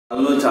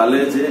હાલનો ચાલે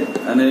છે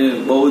અને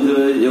બહુ જ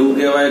એવું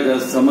કહેવાય કે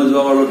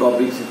સમજવા વાળો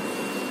ટોપિક છે.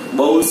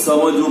 બહુ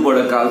સમજવું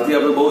પડે. કાલથી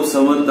આપણે બહુ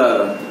સમજતા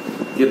હતા.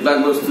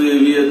 કેટલાક વસ્તુ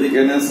એવી હતી કે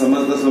એને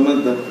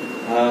સમજતા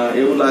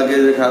એવું લાગે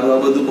છે કે આ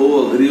બધું બહુ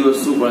અઘરી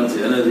વસ્તુ પણ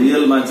છે અને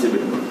રિયલમાં છે.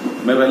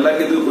 મેં પહેલા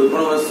કીધું કોઈ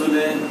પણ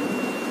વસ્તુને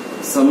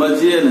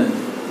સમજીએ ને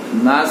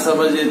ના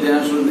સમજીએ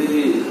ત્યાં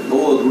સુધી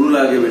બહુ અઘરું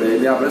લાગે બેટા.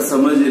 એટલે આપણે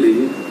સમજી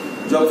લઈએ.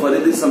 જો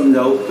ફરીથી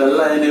સમજાવું,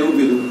 પહેલા એને એવું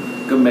કીધું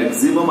કે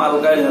મેક્સિમમ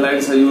આલ્કાઇલ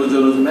હેલાઇડ સંયોજનો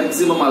છે.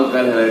 મેક્સિમમ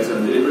આલ્કાઇલ હેલાઇડ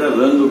સંયોજનો એ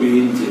બેટા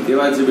રંગવિહીન છે.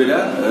 કેવા છે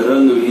બેટા?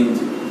 રંગવિહીન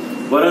છે.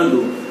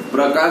 પરંતુ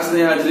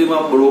પ્રકાશની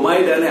હાજરીમાં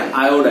બ્રોમાઇડ અને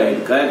આયોડાઇડ,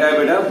 કયા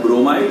બેટા?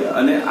 બ્રોમાઇડ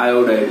અને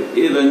આયોડાઇડ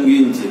એ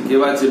રંગીન છે.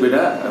 કેવા છે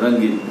બેટા?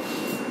 રંગીન.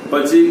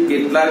 પછી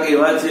કેટલાક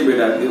એવા છે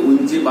બેટા કે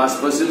ઊંચી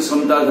બાષ્પશીલ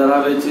ક્ષમતા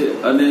ધરાવે છે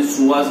અને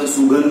સુવાસે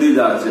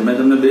સુગંધીદાર છે. મેં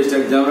તમને બેસ્ટ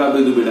એક્ઝામ્પલ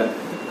આપી દીધું બેટા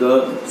કે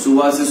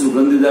સુવાસે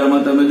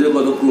સુગંધીદારમાં તમે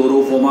દેખો તો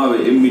ક્લોરોફોર્મ આવે,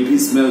 એ મીઠી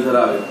સ્મેલ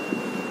ધરાવે,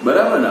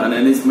 બરાબર ને? અને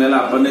એની સ્મેલ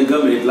આપણને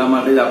ગમે એટલા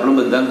માટે જ આપણે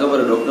બધાને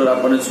ખબર, ડોક્ટર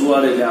આપણને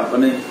સુવાડે કે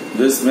આપણને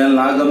જો સ્મેલ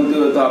ના ગમતી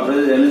હોય તો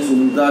આપણે એને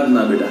સૂંઘતા જ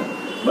ના બેટા,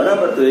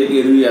 બરાબર? તો એક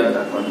એનું યાદ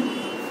રાખવાનું.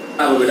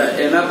 હા બેટા,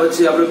 એના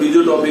પછી આપણે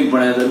બીજો ટોપિક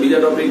ભણ્યા હતા.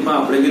 બીજા ટોપિકમાં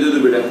આપણે કીધું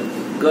હતું બેટા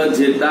કે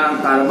જેટલા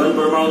કાર્બન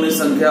પરમાણુની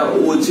સંખ્યા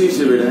ઓછી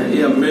છે બેટા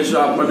એ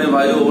હંમેશા આપણને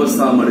વાયુ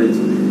અવસ્થા મળે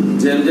છે.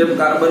 જેમ જેમ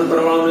કાર્બન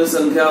પરમાણુની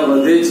સંખ્યા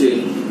વધે છે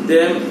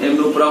તેમ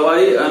એમનું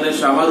પ્રવાહી અને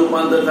શામાં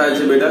રૂપાંતર થાય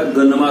છે બેટા?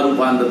 ઘનમાં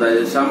રૂપાંતર થાય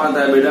છે. શામાં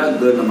થાય બેટા?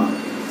 ઘનમાં.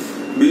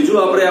 બીજું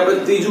આપણે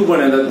ત્રીજું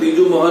ભણ્યા હતા.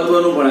 ત્રીજું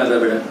મહત્વનું ભણ્યા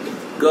હતા બેટા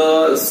કે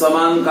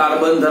સમાન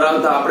કાર્બન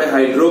ધરાવતા આપણે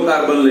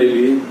હાઇડ્રોકાર્બન લઈ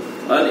લઈએ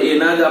અને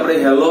એના જ આપણે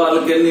હેલો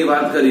આલ્કેનની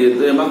વાત કરીએ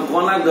તો એમાં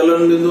કોના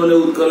ગલન બિંદુ અને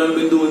ઉત્કલન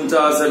બિંદુ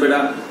ઊંચા હશે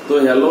બેટા? તો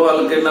હેલો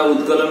આલ્કેનના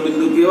ઉત્કલન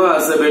બિંદુ કેવા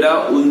હશે બેટા?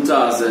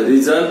 ઊંચા હશે.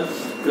 રીઝન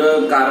કે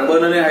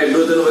કાર્બન અને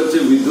હાઇડ્રોજન વચ્ચે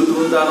વિદ્યુત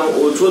ઋણતાનો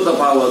ઓછો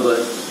તફાવત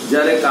હોય,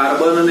 જ્યારે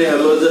કાર્બન અને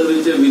હેલોજન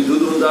વચ્ચે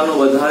વિદ્યુત ઋણતાનો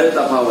વધારે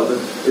તફાવત હોય,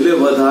 એટલે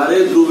વધારે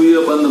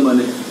ધ્રુવીય બંધ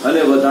બને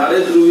અને વધારે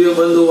ધ્રુવીય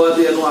બંધ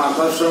હોવાથી એનું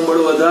આકર્ષણ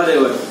બળ વધારે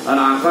હોય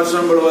અને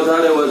આકર્ષણ બળ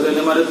વધારે હોય તો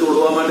એને મારે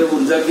તોડવા માટે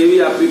ઉર્જા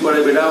કેવી આપવી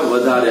પડે બેટા?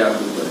 વધારે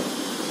આપવી પડે.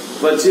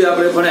 પછી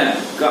આપણે ભણ્યા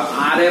કે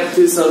આરએફ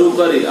થી શરૂ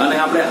કરી અને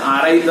આપણે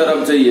આરઆઈ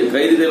તરફ જઈએ.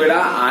 કઈ રીતે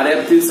બેટા?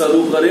 આરએફ થી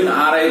શરૂ કરીને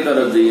આરઆઈ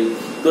તરફ જઈએ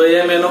તો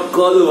એમ એનો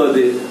કદ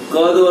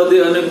વધે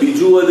અને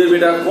બીજું વધે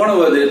બેટા. કોણ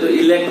વધે? તો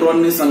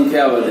ઇલેક્ટ્રોનની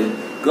સંખ્યા વધે.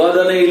 કદ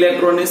અને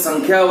ઇલેક્ટ્રોનની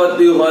સંખ્યા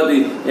વધતી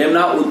હોવાથી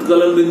એમના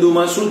ઉત્કલન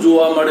બિંદુમાં શું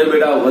જોવા મળે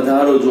બેટા?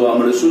 વધારો જોવા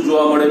મળે. શું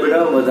જોવા મળે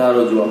બેટા?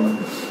 વધારો જોવા મળે.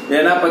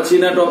 એના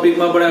પછીના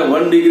ટોપિકમાં પણ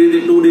 1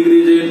 ડિગ્રીથી 2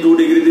 ડિગ્રી જઈએ, 2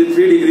 ડિગ્રીથી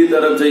 3 ડિગ્રી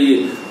તરફ જઈએ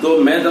તો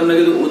મેં તમને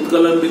કીધું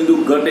ઉત્કલન બિંદુ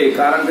ઘટે,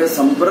 કારણ કે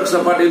સંપર્ક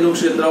સપાટીનું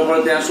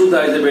ક્ષેત્રફળ ત્યાં શું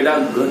થાય છે બેટા?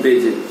 ઘટે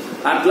છે.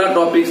 આટલા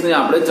ટોપિક્સની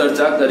આપણે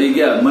ચર્ચા કરી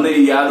ગયા, મને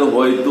યાદ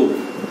હોય તો.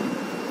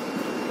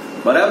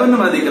 બરાબર ને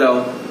મારા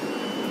દીકરાઓ?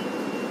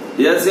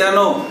 યસ યા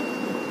નો?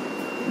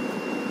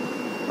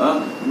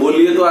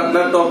 બોલીએ તો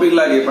આટલા ટોપિક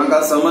લાગે પણ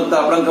આ સમજતા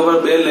આપણને ખબર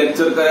 2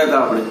 લેક્ચર કર્યા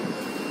હતા આપણે,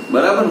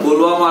 બરાબર?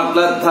 બોલવામાં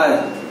આટલા જ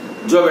થાય.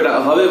 જો બેટા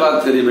હવે વાત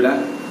કરીએ બેટા.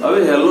 હવે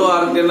હેલો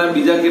આલ્કેનના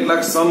બીજા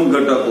કેટલાક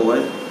સમઘટકો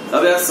હોય.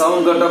 હવે આ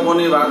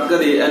સમઘટકોની વાત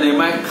કરીએ અને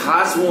એમાં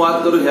ખાસ હું વાત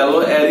કરું હેલો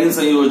એરિન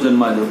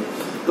સંયોજનમાં. જો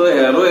તો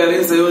હેલો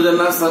એરિન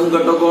સંયોજનના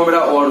સમઘટકો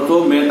બેટા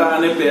ઓર્થો, મેટા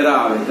અને પેરા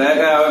આવે.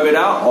 કયા આવે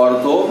બેટા?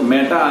 ઓર્થો,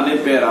 મેટા અને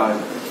પેરા આવે.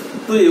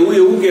 તો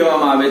એવું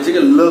કહેવામાં આવે છે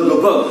કે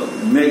લગભગ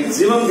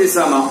મેક્સિમમ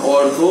કિસ્સામાં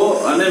ઓર્થો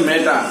અને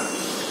મેટા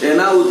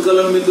એના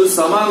ઉત્કલન બિંદુ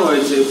સમાન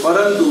હોય છે,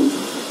 પરંતુ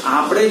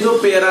આપણે જો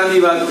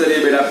પેરાની વાત કરીએ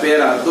બેટા,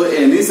 પેરા તો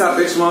એની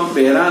સાપેક્ષમાં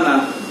પેરાના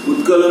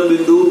ઉત્કલન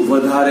બિંદુ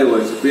વધારે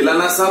હોય છે.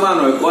 પેલાના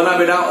સમાન હોય. કોના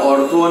બેટા?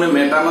 ઓર્થો અને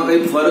મેટામાં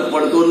કઈ ફરક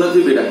પડતો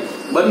નથી બેટા,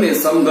 બંને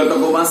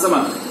સમઘટકોમાં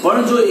સમાન.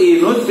 પણ જો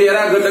એનો જ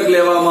પેરા ઘટક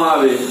લેવામાં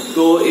આવે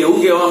તો એવું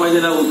કહેવામાં આવે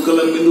છે એના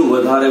ઉત્કલન બિંદુ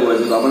વધારે હોય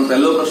છે. તો આપણને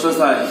પહેલો પ્રશ્ન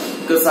થાય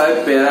કે સાહેબ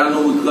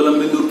પેરાનું ઉત્કલન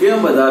બિંદુ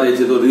કેમ વધારે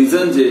છે? તો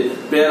રીઝન છે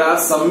પેરા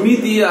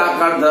સમમિતીય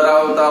આકાર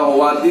ધરાવતા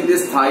હોવાથી તે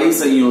સ્થાયી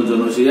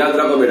સંયોજનો છે. યાદ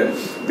રાખો બેટા,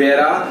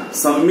 પેરા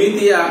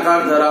સમમિતીય આકાર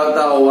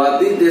ધરાવતા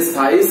હોવાથી તે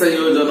સ્થાયી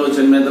સંયોજનો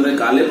છે. મેં તમને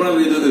કાલે પણ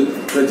કીધું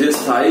કે જે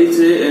સ્થાયી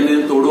છે એને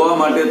તોડવા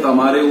માટે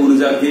તમારે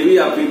ઉર્જા કેવી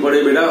આપવી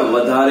પડે બેટા?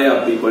 વધારે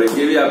આપવી પડે.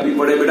 કેવી આપવી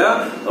પડે બેટા?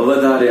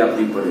 વધારે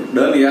આપવી પડે.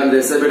 ડન? યાદ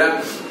રહેશે બેટા?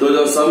 તો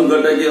જો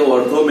સમઘટક એ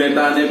ઓર્થો,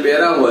 મેટા અને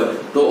પેરા હોય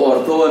તો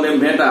ઓર્થો અને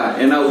મેટા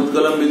એના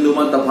ઉત્કલન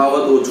બિંદુમાં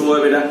તફાવત ઓછો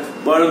હોય બેટા,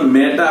 પણ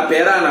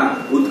પેરાના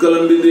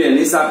ઉત્કલન બિંદુ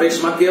એની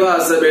સાપેક્ષમાં કેવા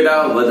હશે બેટા?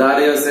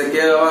 વધારે હશે.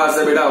 કેવા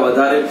હશે બેટા?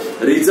 વધારે.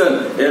 રીઝન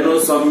એનો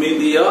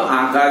સમમિતીય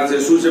આકાર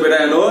છે. શું છે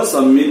બેટા? એનો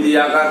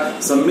સમમિતીય આકાર.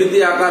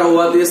 સમમિતીય આકાર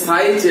હોવાથી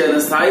સ્થાયી છે અને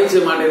સ્થાયી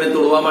છે માટે એને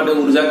તોડવા માટે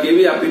ઉર્જા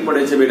કેવી આપવી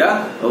પડે છે બેટા?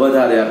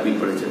 વધારે આપવી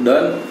પડે છે.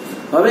 ડન?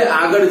 હવે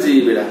આગળ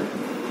જઈએ બેટા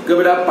કે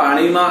બેટા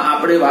પાણીમાં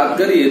આપણે વાત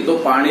કરીએ તો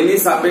પાણીની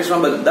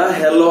સાપેક્ષમાં બધા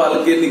હેલો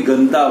આલ્કેનની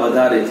ઘનતા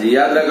વધારે છે.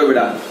 યાદ રાખો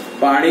બેટા,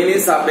 પાણીની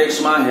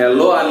સાપેક્ષમાં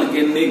હેલો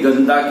આલ્કેનની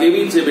ઘનતા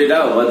કેવી છે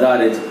બેટા?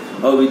 વધારે છે.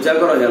 હવે વિચાર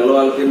કરો, હેલો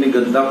આલ્કેનની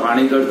ઘનતા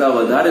પાણી કરતા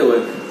વધારે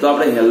હોય તો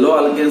આપણે હેલો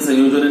આલ્કેન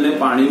સંયોજનને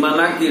પાણીમાં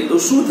નાખીએ તો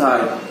શું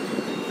થાય?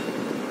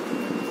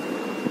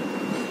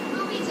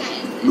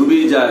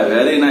 ડૂબી જાય.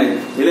 Very nice.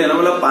 એટલે એનો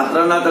મતલબ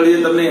પાત્રના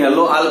તળિયે તમને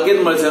હેલો આલ્કેન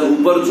મળશે,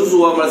 ઉપર શું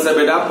જોવા મળશે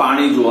બેટા?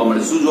 પાણી જોવા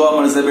મળશે. શું જોવા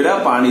મળશે બેટા?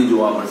 પાણી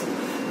જોવા મળશે.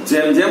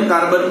 જેમ જેમ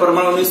કાર્બન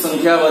પરમાણુની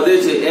સંખ્યા વધે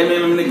છે એમ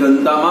એમ એમની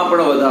ઘનતામાં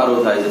પણ વધારો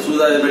થાય છે. શું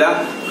થાય છે બેટા?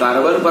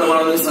 કાર્બન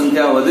પરમાણુની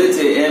સંખ્યા વધે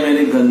છે એમ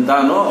એની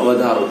ઘનતાનો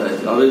વધારો થાય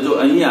છે. હવે જો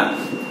અહીંયા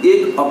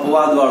એક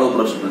અપવાદ વાળો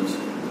પ્રશ્ન છે.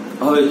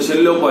 હવે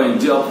છેલ્લો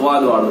પોઈન્ટ જે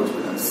અપવાદ વાળો છે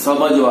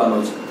સમજવાનો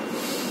છે.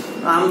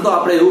 આમ તો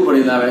આપણે એવું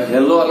ભણીને આવે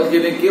હેલો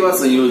આલ્કેન કેવા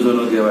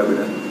સંયોજનો કહેવાય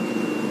બેટા?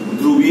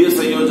 ધ્રુવીય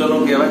સંયોજનો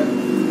કહેવાય.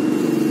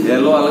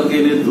 હેલો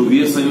આલ્કેન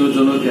ધ્રુવીય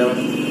સંયોજનો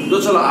કહેવાય. તો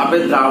ચલો આપણે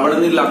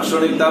દ્રાવણની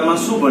લાક્ષણિકતામાં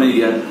શું ભણી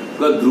ગયા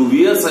કે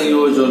ધ્રુવીય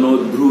સંયોજનો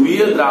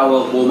ધ્રુવીય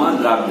દ્રાવકોમાં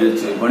દ્રાવ્ય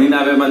છે. ભણીને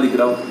આવે એમાં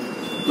દીકરાઓ.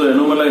 તો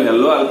એનો મતલબ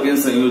હેલો આલ્કેન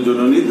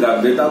સંયોજનોની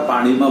દ્રાવ્યતા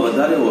પાણીમાં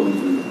વધારે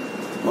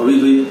હોવી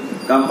જોઈએ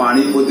કારણ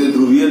પાણી પોતે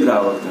ધ્રુવીય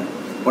દ્રાવક છે.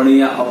 પણ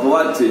અહીંયા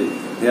અપવાદ છે.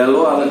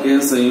 હેલો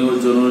આલ્કેન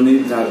સંયોજનોની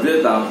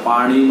દ્રાવ્યતા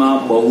પાણીમાં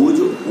બહુ જ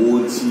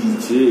ઓછી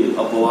છે.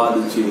 અપવાદ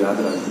છે, યાદ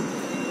રાખજો.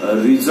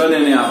 રીઝન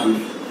એને આપ્યું.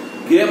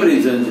 કેમ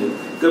રીઝન છે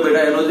કે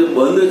બેટા એનો જે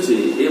બંધ છે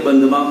એ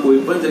બંધમાં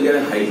કોઈ પણ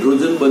જગ્યાએ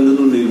હાઇડ્રોજન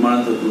બંધનું નિર્માણ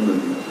થતું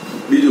નથી.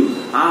 બીજું,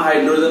 આ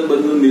હાઇડ્રોજન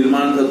બંધનું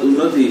નિર્માણ થતું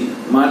નથી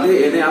માટે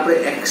એને આપણે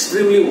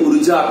એક્સ્ટ્રીમલી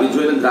ઉર્જા આપી. જો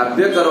એને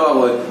દ્રાવ્ય કરવા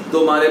હોય તો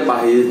મારે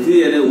બાહ્યથી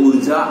એને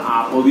ઉર્જા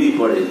આપવી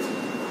પડે છે.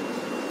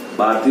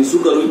 બહારથી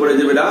શું કરવી પડે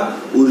છે બેટા?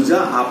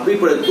 ઉર્જા આપવી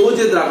પડે તો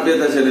જે દ્રાવ્ય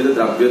થશે ને તે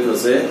દ્રાવ્ય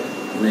થશે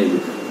નહીં.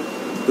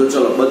 તો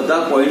ચલો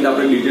બધા પોઈન્ટ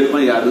આપણે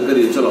ડિટેલમાં યાદ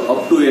કરીએ. ચલો અપ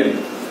ટુ એન્ડ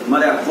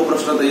મારે આખો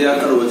પ્રશ્ન તૈયાર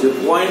કરવો છે.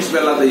 પોઈન્ટ્સ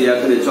પહેલા તૈયાર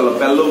કરીએ. ચલો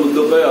પહેલો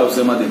મુદ્દો કયો આવશે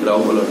એમાં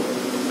દીકરાઓ બોલો?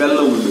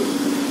 પહેલો મુદ્દો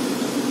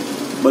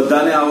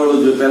બધાને આવડવો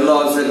જોઈએ. પહેલો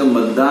આવશે કે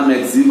બધા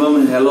મેક્સિમમ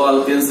હેલો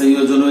આલ્કેન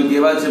સંયોજનો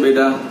કેવા છે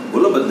બેટા?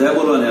 બોલો, બધા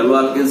બોલો. હેલો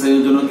આલ્કેન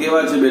સંયોજનો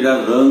કેવા છે બેટા?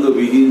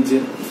 રંગવિહીન છે.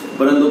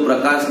 પરંતુ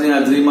પ્રકાશની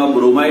હાજરીમાં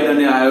બ્રોમાઇડ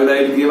અને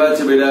આયોડાઇડ કેવા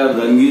છે બેટા?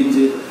 રંગીન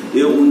છે.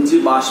 એ ઊંચી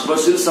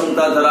બાષ્પશીલ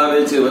ક્ષમતા ધરાવે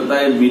છે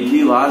વત્તા એ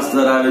મીઠી વાસ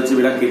ધરાવે છે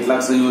બેટા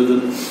કેટલાક સંયોજનો.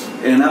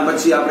 એના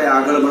પછી આપણે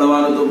આગળ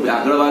ભણવાનું તો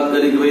આગળ વાત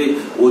કરી કે ભાઈ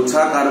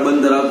ઓછા કાર્બન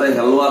ધરાવતા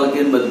હેલો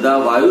આલ્કેન બધા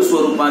વાયુ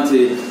સ્વરૂપમાં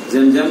છે.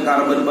 જેમ જેમ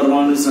કાર્બન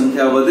પરમાણુની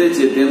સંખ્યા વધે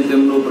છે તેમ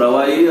તેમનું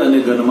પ્રવાહી અને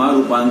ઘનમાં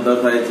રૂપાંતર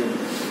થાય છે.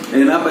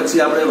 એના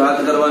પછી આપણે વાત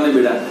કરવાની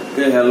બેટા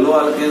કે હેલો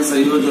આલ્કેન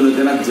સંયોજનો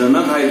તેના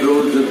જનક હાઇડ્રો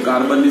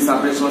કાર્બનની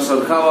સાપેક્ષમાં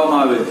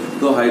સરખાવવામાં આવે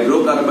તો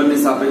હાઇડ્રોકાર્બનની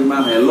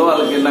સાપેક્ષમાં હેલો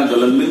આલ્કેનના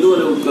ગલનબિંદુ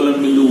અને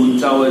ઉત્કલનબિંદુ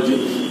ઊંચા હોય છે.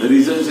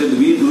 રીઝન છે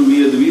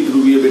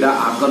દ્વિધ્રુવીય બેટા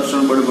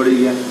આકર્ષણ બળ પડી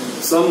ગયા.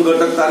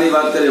 સમઘટકતાની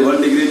વાત કરીએ 1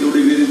 ડિગ્રી 2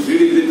 ડિગ્રી 3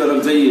 ડિગ્રી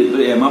તરફ જઈએ તો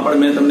એમાં પણ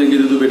મેં તમને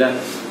કીધું હતું બેટા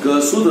કે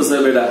શું થશે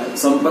બેટા?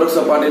 સંપર્ક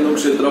સપાટીનું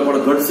ક્ષેત્રફળ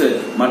ઘટશે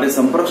માટે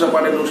સંપર્ક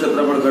સપાટીનું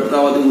ક્ષેત્રફળ ઘટતા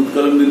હોવાથી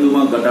ઉત્કલન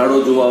બિંદુમાં ઘટાડો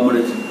જોવા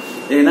મળે છે.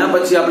 એના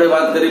પછી આપણે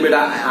વાત કરી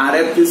બેટા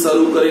આરએફ થી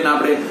શરૂ કરીને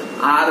આપણે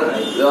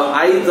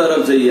આઈ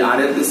તરફ જઈએ.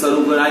 આરએફ થી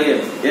શરૂ કરીને આઈએ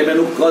એમ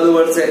એનું કદ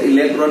વધશે,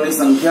 ઇલેક્ટ્રોનની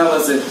સંખ્યા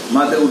વધશે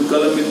માટે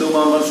ઉત્કલન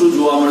બિંદુમાં શું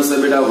જોવા મળશે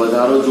બેટા?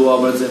 વધારો જોવા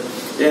મળશે.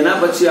 એના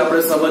પછી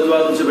આપણે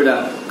સમજવાનું છે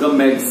બેટા કે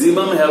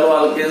મેક્સિમમ હેલો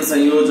આલ્કેન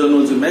સંયોજનો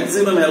છે.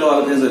 મેક્સિમમ હેલો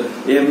આલ્કેન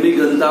એમની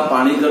ઘનતા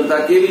પાણી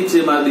કરતા કેવી છે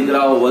મારા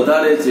દીકરાઓ?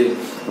 વધારે છે.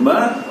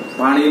 બરાબર,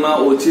 પાણીમાં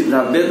ઓછી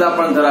દ્રાવ્યતા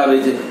પણ ધરાવે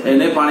છે.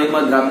 એને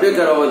પાણીમાં દ્રાવ્ય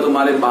કરવા હોય તો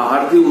મારે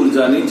બહારથી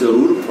ઉર્જાની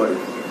જરૂર પડે.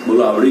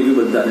 બોલો, આવડી ગયું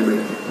બધાને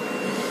બેટા?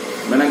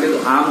 મેં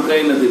કીધું આમ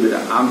કઈ નથી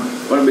બેટા, આમ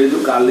પણ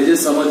બીજું કાલે જે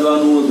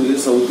સમજવાનું હતું એ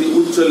સૌથી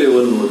ઉચ્ચ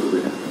લેવલનું હતું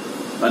બેટા.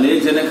 અને એ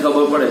જેને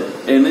ખબર પડે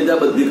એને જ આ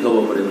બધી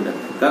ખબર પડે બેટા.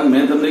 કારણ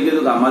મેં તમને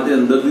કીધું કે આમાંથી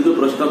અંદરથી જો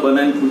પ્રશ્ન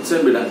બનાવીને પૂછશે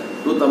ને બેટા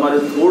તો તમારે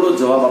થોડો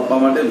જવાબ આપવા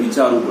માટે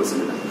વિચારવું પડશે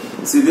બેટા.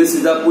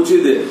 સીધા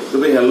પૂછી દે કે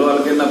ભાઈ હેલો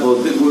આલ્કેનના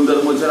ભૌતિક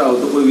ગુણધર્મો જણાવો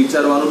તો કોઈ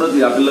વિચારવાનું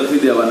નથી, આપણે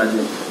લખી દેવાના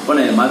છે. પણ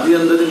એમાંથી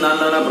અંદરથી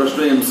નાના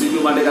પ્રશ્નો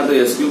એમસીક્યુ માટે કાં તો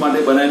એસક્યુ માટે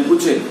બનાવીને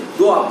પૂછે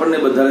તો આપણને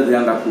બધાને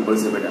ધ્યાન રાખવું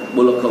પડશે બેટા.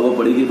 બોલો, ખબર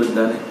પડી ગઈ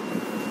બધાને?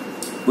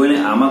 કોઈને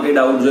આમાં કઈ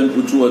ડાઉટ જોઈને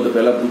પૂછવું હોય તો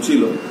પહેલા પૂછી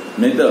લો,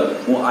 નહીં તો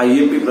હું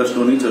આઈએમપી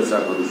પ્રશ્નોની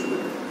ચર્ચા કરું છું.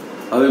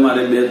 હવે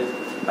મારે 2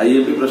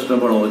 આઈએમપી પ્રશ્ન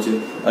ભણવો છે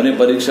અને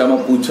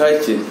પરીક્ષામાં પૂછાય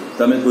છે.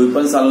 તમે કોઈ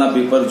પણ સાલના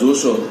પેપર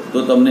જોશો તો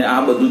તમને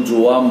આ બધું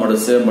જોવા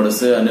મળશે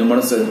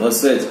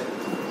હશે જ,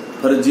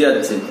 ફરજિયાત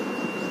છે.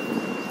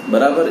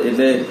 બરાબર,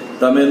 એટલે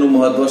તમે એનું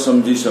મહત્વ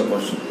સમજી શકો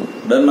છો.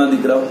 ડનમાં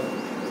દીકરાઓ?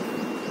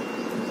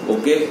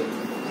 ઓકે,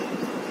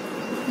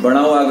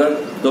 ભણાવો આગળ.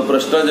 તો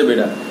પ્રશ્ન છે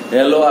બેટા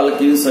હેલો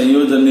આલ્કેન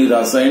સંયોજનની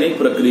રાસાયણિક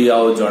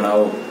પ્રક્રિયાઓ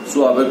જણાવો.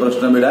 શું આપે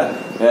પ્રશ્ન બેટા?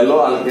 હેલો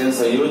આલ્કેન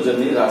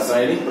સંયોજનની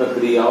રાસાયણિક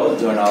પ્રક્રિયાઓ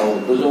જણાવો.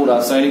 તો જો હું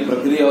રાસાયણિક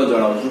પ્રક્રિયાઓ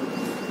જણાવું છું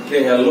કે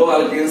હેલો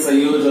આલ્કેન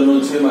સંયોજનો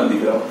છે મારા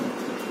દીકરાઓ,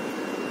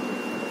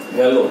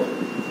 હેલો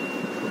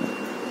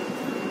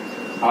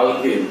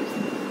આલ્કેન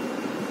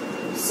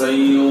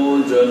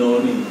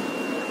સંયોજનોની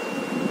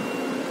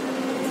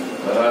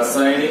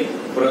રાસાયણિક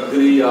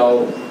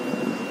પ્રક્રિયાઓ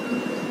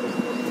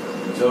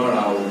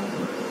જણાવો.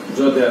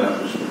 જો ધ્યાન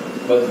આપીશું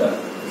બધા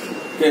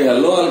કે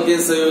હેલો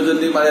આલ્કેન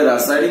સંયોજનની મારે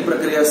રાસાયણિક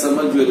પ્રક્રિયા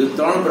સમજવી હોય તો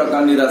 3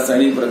 પ્રકારની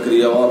રાસાયણિક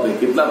પ્રક્રિયાઓ આપે.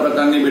 કેટલા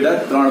પ્રકારની બેટા?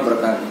 3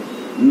 પ્રકારની.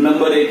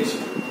 નંબર 1 છે,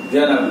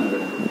 ધ્યાન આપવું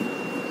બેટા,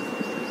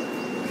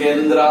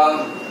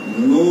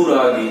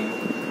 કેન્દ્રાનુરાગી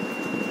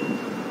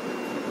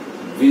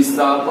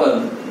વિસ્થાપન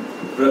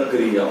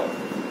પ્રક્રિયાઓ.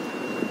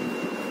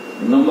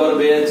 નંબર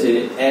 2 છે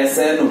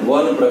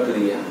SN1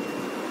 પ્રક્રિયા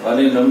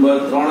અને નંબર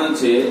 3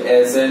 છે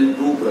SN2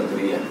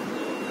 પ્રક્રિયા.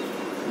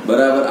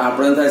 બરાબર,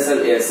 આપણે થાય સર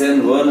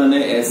SN1 અને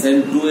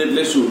SN2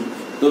 એટલે શું?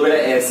 તો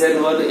બેટા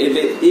SN1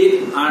 એટલે એક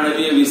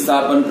આણ્વીય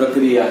વિસ્થાપન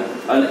પ્રક્રિયા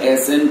અને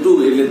SN2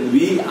 એટલે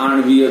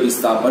દ્વિઆણ્વીય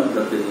વિસ્થાપન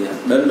પ્રક્રિયા.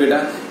 ડન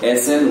બેટા.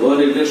 SN1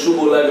 એટલે શું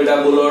બોલાય બેટા?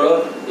 બોલો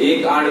એક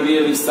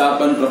આણ્વીય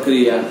વિસ્થાપન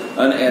પ્રક્રિયા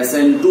અને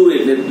SN2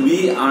 એટલે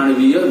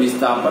દ્વિઆણ્વીય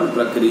વિસ્થાપન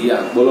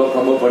પ્રક્રિયા. બોલો,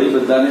 ખબર પડી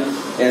બધાને?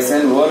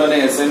 SN1 અને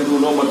SN2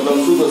 નો મતલબ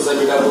શું થશે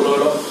બેટા?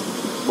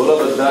 બોલો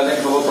બધાને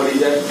ખબર પડી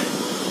જાય?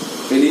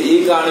 પેલી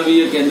એક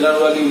આણ્વીય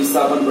કેન્દ્રાનુરાગી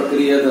વિસ્થાપન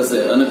પ્રક્રિયા થશે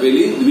અને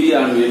પેલી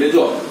દ્વિઆણ્વીય. એટલે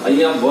જો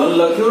અહીંયા 1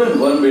 લખ્યું હોય ને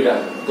 1 બેટા,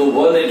 તો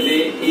 1 એટલે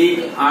એક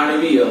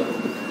આણ્વીય,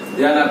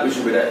 ધ્યાન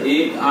આપીશું બેટા,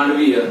 એક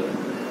આણ્વીય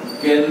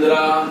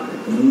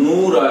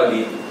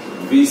કેન્દ્રાનુરાગી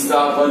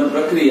વિસ્થાપન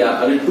પ્રક્રિયા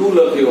અને 2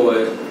 લખ્યો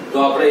હોય તો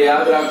આપણે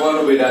યાદ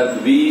રાખવાનું બેટા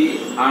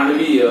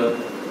દ્વિઆણ્વીય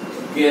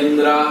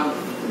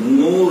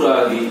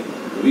કેન્દ્રાનુરાગી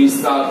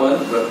વિસ્થાપન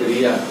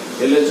પ્રક્રિયા.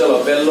 એટલે ચલો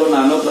પહેલો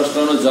નાનો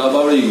પ્રશ્નનો જવાબ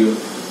આવડી ગયો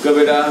કે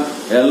બેટા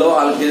હેલો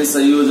આલ્કેન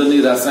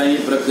સંયોજનની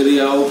રાસાયણિક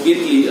પ્રક્રિયાઓ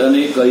કેટલી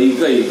અને કઈ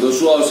કઈ? તો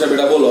શું આવશે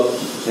બેટા? બોલો.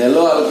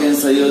 હેલો આલ્કેન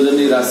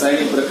સંયોજનની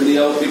રાસાયણિક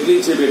પ્રક્રિયાઓ કેટલી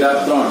છે બેટા?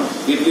 3.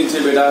 કેટલી છે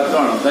બેટા?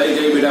 3. કઈ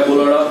કઈ બેટા?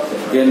 બોલો.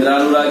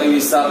 કેન્દ્રાનુરાગી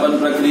વિસ્થાપન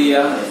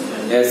પ્રક્રિયા,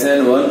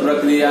 SN1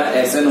 પ્રક્રિયા.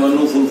 SN1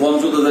 નું ફૂલ ફોર્મ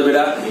શું થશે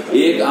બેટા?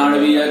 એક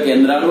આણ્વીય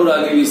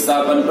કેન્દ્રાનુરાગી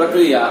વિસ્થાપન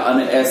પ્રક્રિયા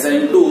અને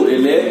SN2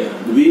 એટલે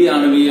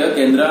દ્વિઆણ્વીય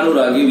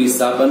કેન્દ્રાનુરાગી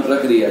વિસ્થાપન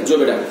પ્રક્રિયા. જો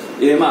બેટા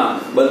એમાં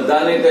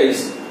બધાને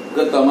કહીશ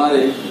કે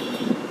તમારે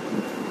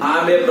આ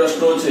બે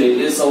પ્રશ્નો છે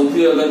એ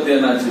સૌથી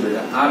અગત્યના છે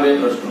બેટા. આ બે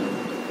પ્રશ્નો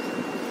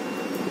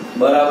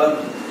બરાબર,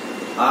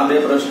 આ બે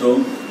પ્રશ્નો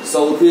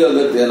સૌથી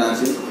અગત્યના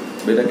છે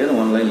બેટા. કે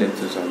ઓનલાઈન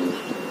લેક્ચર ચાલુ છે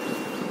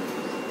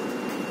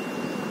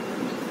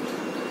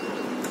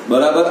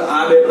બરાબર.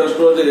 આ બે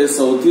પ્રશ્નો છે એ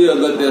સૌથી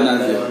અગત્યના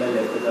છે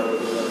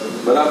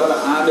બરાબર.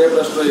 આ બે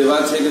પ્રશ્નો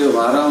એવા છે કે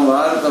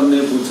વારંવાર તમને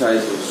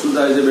પૂછાય છે. શું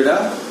થાય છે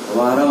બેટા?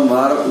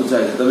 વારંવાર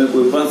પૂછાય છે. તમે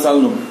કોઈ પણ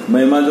સાલનું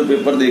મહિમાં જો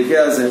પેપર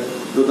દેખ્યા હશે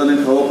તો તને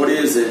ખબર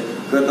પડી હશે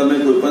કે તમે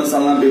કોઈ પણ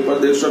સાલના પેપર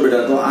દેખશો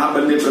બેટા તો આ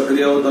બંને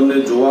પ્રક્રિયાઓ તમને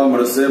જોવા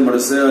મળશે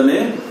અને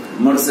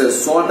મળશે.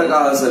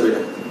 100% હશે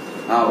બેટા.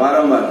 હા,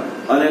 વારંવાર.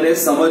 અને એને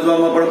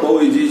સમજવામાં પણ બહુ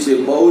ઈઝી છે.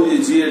 બહુ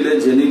ઈઝી એટલે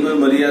જેની કોઈ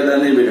મર્યાદા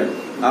નહીં બેટા.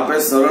 આપણે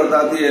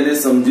સરળતાથી એને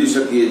સમજી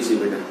શકીએ છીએ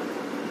બેટા.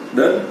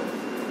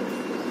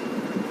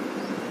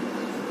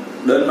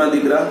 ડન માં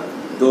દીકરા?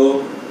 તો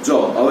જો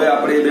હવે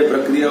આપણે એ બે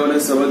પ્રક્રિયાઓને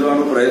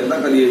સમજવાનો પ્રયત્ન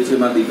કરીએ છીએ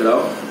માં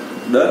દીકરાઓ.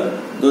 ડન?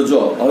 તો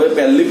જો હવે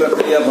પહેલી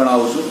પ્રક્રિયા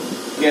ભણાવું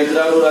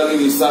કેન્દ્રાનુરાગી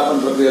વિસ્થાપન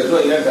પ્રક્રિયા. જો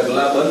અહીંયા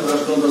ઢગલાબંધ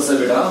પ્રશ્નો થશે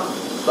બેટા,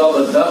 તો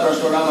બધા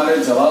પ્રશ્નોના મારે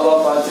જવાબ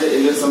આપવા છે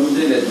એટલે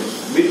સમજી લેજો.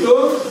 બીટુ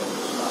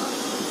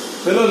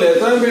પેલો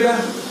લેતો હોય બેટા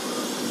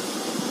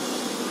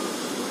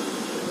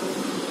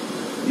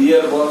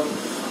ઈયર બોલ.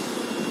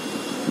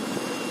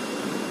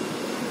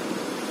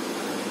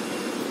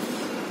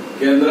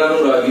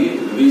 કેન્દ્રાનુરાગી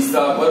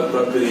વિસ્થાપન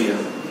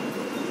પ્રક્રિયા.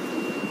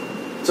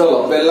 ચલો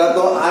પહેલા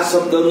તો આ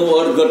શબ્દનું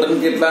અર્થઘટન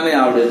કેટલાને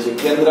આવડે છે?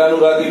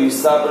 કેન્દ્રાનુરાગી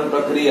વિસ્થાપન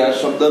પ્રક્રિયા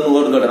શબ્દનું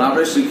અર્થઘટન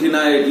આપણે શીખી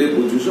ના એટલે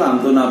પૂછીશું, આમ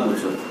તો ના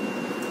પૂછો,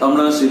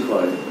 હમણાં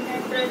શીખવાડે.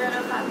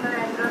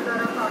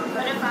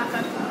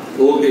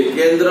 ઓકે.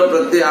 કેન્દ્ર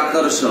પ્રત્યે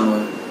આકર્ષણ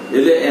હોય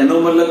એટલે એનો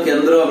મતલબ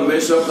કેન્દ્ર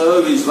હંમેશા કયો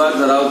વીજભાર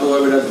ધરાવતો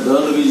હોય બેટા?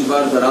 ધન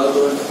વીજભાર ધરાવતો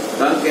હોય.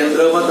 કારણ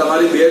કેન્દ્રમાં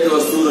તમારી બે જ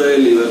વસ્તુ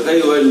રહેલી હોય.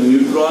 કઈ હોય?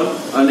 ન્યુટ્રોન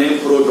અને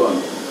પ્રોટોન.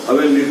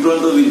 હવે ન્યુટ્રોન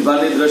તો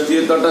વીજભારની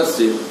દ્રષ્ટિએ તટસ્થ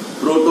છે,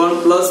 પ્રોટોન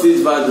પ્લસ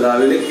વીજભાર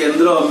ધરાવે એટલે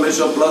કેન્દ્ર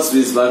હંમેશા પ્લસ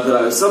વીજભાર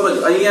ધરાવે. સમજ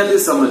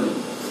અહીંયાથી સમજ.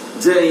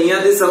 જે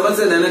અહીંયાથી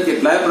સમજશે ને એને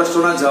કેટલાય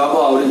પ્રશ્નોના જવાબો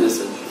આવડી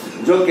જશે.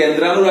 જો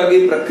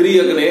કેન્દ્રાનુરાગી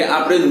પ્રક્રિયકને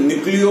આપણે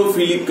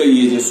ન્યુક્લિયોફિલિક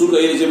કહીએ છીએ. શું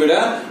કહીએ છીએ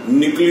બેટા?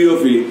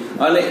 ન્યુક્લિયોફિલિક.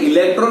 અને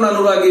ઇલેક્ટ્રોન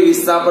અનુરાગી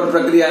વિસ્થાપન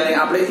પ્રક્રિયાને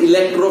આપણે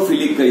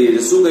ઇલેક્ટ્રોફિલિક કહીએ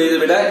છીએ. શું કહીએ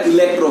છીએ બેટા?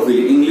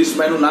 ઇલેક્ટ્રોફિલિક.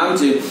 ઇંગ્લિશમાં એનું નામ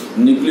છે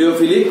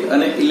ન્યુક્લિયોફિલિક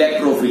અને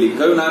ઇલેક્ટ્રોફિલિક.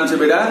 કયું નામ છે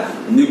બેટા?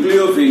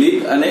 ન્યુક્લિયોફિલિક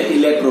અને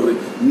ઇલેક્ટ્રોફિલિક.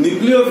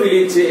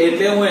 ન્યુક્લિયોફિલિક છે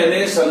એટલે હું એને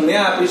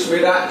સંજ્ઞા આપીશ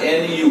બેટા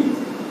NU.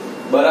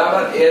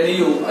 બરાબર?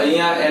 NU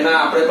અહીંયા એના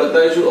આપણે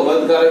બતાવીશું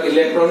અવંતકારક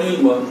ઇલેક્ટ્રોન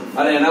યુગ્મ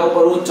અને એના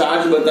ઉપર હું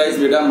ચાર્જ બતાવીશ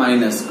બેટા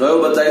માઇનસ. કયો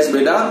બતાવીશ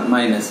બેટા?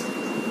 માઇનસ.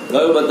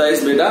 કયો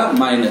બતાવીશ બેટા?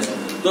 માઇનસ.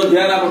 તો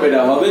ધ્યાન આપો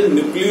બેટા. હવે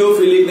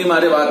ન્યુક્લિયોફિલિક ની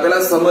મારે વાત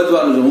પેલા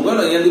સમજવાનું છે. હું કહું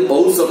અહીંયાથી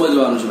બહુ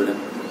સમજવાનું છે બેટા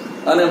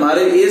અને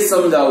મારે એ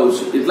સમજાવવું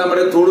છે એટલા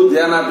માટે થોડું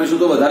ધ્યાન આપીશું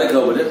તો વધારે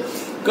ખબર છે.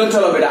 કે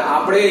ચલો બેટા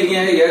આપણે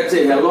અહીંયા યાદ છે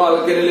હેલો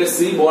આલ્કેન એટલે C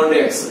બોન્ડ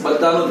X.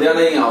 બધાનું ધ્યાન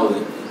અહીંયા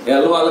આવશે.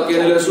 હેલો આલ્કેન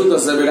એટલે શું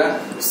થશે બેટા?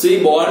 C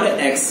bond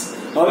X.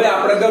 હવે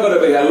આપણે ખબર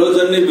છે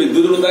હેલોજનની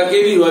વિદ્યુતઋણતા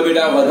કેવી હોય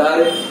બેટા?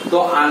 વધારે. તો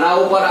આના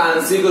ઉપર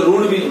આંશિક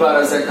ઋણ વીજભાર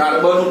હશે,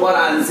 કાર્બન ઉપર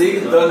આંશિક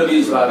ધન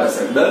વીજભાર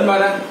હશે. ડન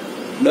મારા?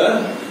 ડન.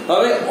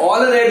 હવે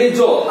ઓલરેડી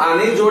જો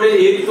આની જોડે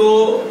એક તો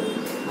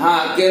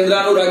હા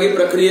કેન્દ્રાનુરાગી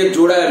પ્રક્રિયક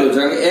જોડાયેલું છે.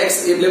 કારણ કે X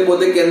એટલે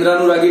પોતે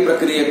કેન્દ્રાનુરાગી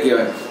પ્રક્રિયક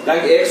કહેવાય.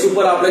 કારણ કે X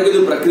ઉપર આપણે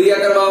કીધું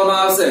પ્રક્રિયા કરવામાં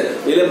આવશે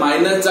એટલે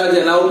માઇનસ ચાર્જ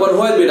એના ઉપર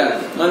હોય બેટા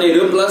અને એ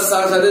પ્લસ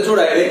ચાર્જ સાથે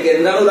જોડાય એટલે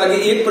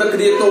કેન્દ્રાનુરાગી એક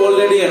પ્રક્રિયક તો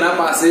ઓલરેડી એના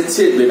પાસે છે જ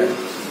બેટા.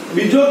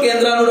 બીજો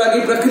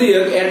કેન્દ્રાનુરાગી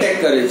પ્રક્રિયક એટેક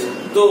કરે છે.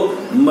 તો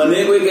મને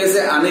કોઈ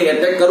કહેશે આને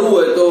એટેક કરવું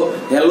હોય તો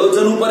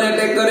હેલોજન ઉપર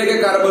એટેક કરે કે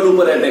કાર્બન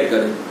ઉપર એટેક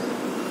કરે?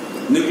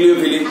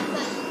 ન્યુક્લિયોફિલિક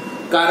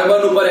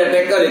કાર્બન ઉપર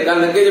એટેક કરે,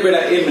 કારણ કે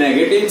બેટા એ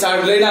નેગેટિવ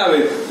ચાર્જ લઈને આવે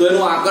તો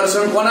એનું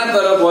આકર્ષણ કોના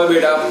તરફ હોય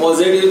બેટા?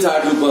 પોઝિટિવ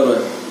ચાર્જ ઉપર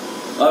હોય.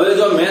 હવે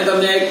જો મેં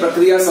તમને એક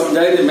પ્રક્રિયા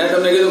સમજાવી હતી, મેં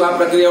તમને કીધું કે આ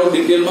પ્રક્રિયા હું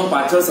ડિટેલમાં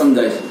પાછળ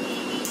સમજાય છે.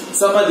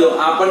 સમજો,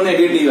 આ પણ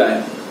નેગેટિવ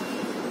આયન,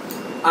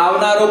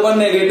 આવનારો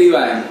પણ નેગેટિવ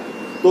આયન,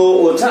 તો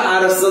ઓછા આ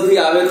રસ્તેથી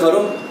આવે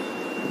ખરો?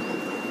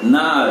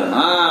 ના આવે.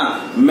 હા,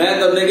 મેં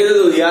તમને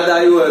કીધું યાદ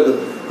આવ્યું હોય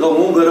તો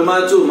હું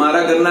ઘરમાં છું,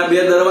 મારા ઘરના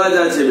 2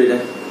 દરવાજા છે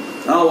બેટા.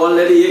 હા,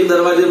 ઓલરેડી એક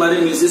દરવાજે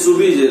મારી મિસિસ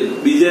ઉભી છે,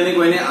 બીજાને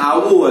કોઈને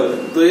આવવું હોય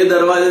તો એ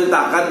દરવાજે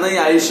તાકાત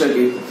નહીં આવી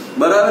શકે,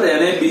 બરાબર?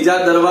 એને બીજા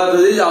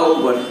દરવાજેથી જ આવવું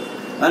પડે,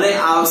 અને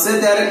આવશે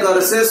ત્યારે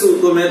કરશે શું?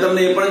 તો મેં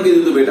તમને એ પણ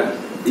કીધું હતું બેટા,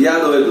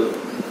 યાદ હોય તો.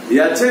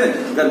 યાદ છે ને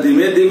કે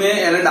ધીમે ધીમે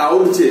એને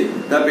ડાઉટ છે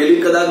કે પેલી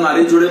કદાચ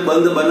મારી જોડે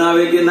બંધ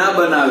બનાવે કે ના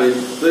બનાવે,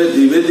 તો એ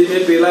ધીમે ધીમે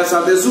પેલા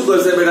સાથે શું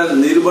કરશે બેટા?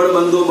 નિર્બળ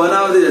બંધો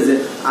બનાવતી જશે,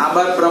 આ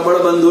બાદ પ્રબળ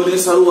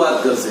બંધોની શરૂઆત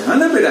કરશે. હા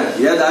ને બેટા?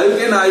 યાદ આવ્યું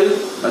કે ના આવ્યું?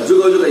 હજુ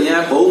કહું છું કે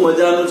અહીંયા બહુ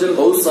મજાનું છે,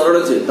 બહુ સરળ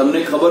છે, તમને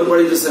ખબર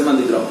પડી જશે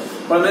એમાં દીકરાઓ.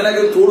 પણ મેં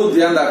લાગે થોડું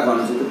ધ્યાન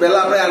રાખવાનું છે. તો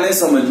પેલા આપણે આને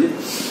સમજીએ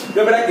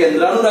કે બેટા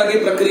કેન્દ્રાનુરાગી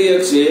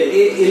પ્રક્રિયક છે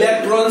એ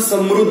ઇલેક્ટ્રોન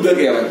સમૃદ્ધ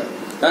કહેવાય,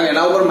 કારણ કે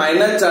એના ઉપર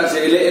માઇનસ ચાર્જ છે,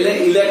 એટલે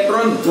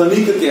ઇલેક્ટ્રોન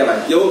ધનિક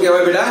કહેવાય. કેવું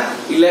કહેવાય બેટા?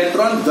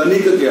 ઇલેક્ટ્રોન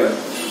ધનિક કહેવાય.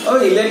 હવે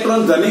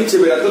ઇલેક્ટ્રોન ધનિક છે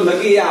બેટા, તો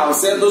નક્કી એ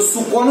આવશે તો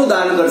શું કોનું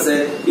દાન કરશે?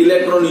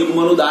 ઇલેક્ટ્રોન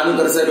યુગ્મનું દાન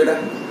કરશે બેટા,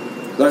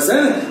 કરશે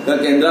ને?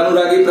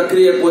 કેન્દ્રાનુરાગી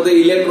પ્રક્રિયક પોતે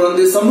ઇલેક્ટ્રોન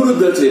થી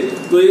સમૃદ્ધ છે,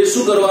 તો એ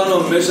શું કરવાનું?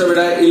 હંમેશા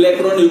બેટા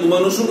ઇલેક્ટ્રોન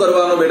યુગ્મનું શું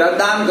કરવાનું બેટા?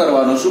 દાન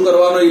કરવાનું. શું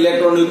કરવાનું?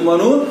 ઇલેક્ટ્રોન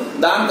યુગ્મનું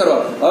દાન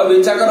કરવાનું. હવે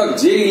વિચાર કરો,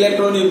 જે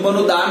ઇલેક્ટ્રોન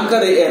યુગ્મનું દાન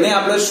કરે એને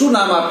આપણે શું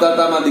નામ આપતા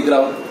હતા માં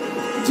દીકરાઓ?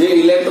 જે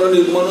ઇલેક્ટ્રોન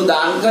યુગ્મનું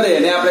દાન કરે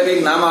એને આપણે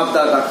કઈક નામ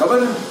આપતા હતા, ખબર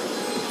ને?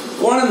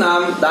 કોણ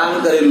નામ દાન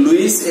કરે?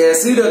 લુઈસ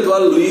એસિડ અથવા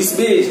લુઈસ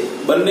બેઝ,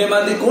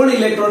 બંનેમાંથી કોણ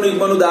ઇલેક્ટ્રોન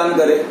યુગ્મનું દાન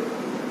કરે?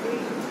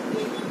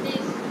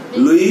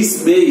 Louis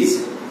base.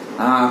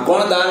 હા,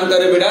 કોણ દાન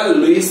કરે બેટા?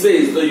 Louis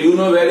base. તો યુ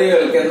નો વેરી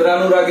વેલ,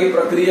 કેન્દ્રાનુરાગી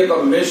પ્રક્રિયક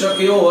હંમેશા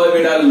કેવો હોય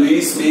બેટા?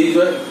 લુઈસ બેઝ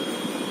હોય.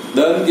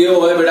 દન કેવો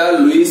હોય બેટા?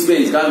 Louis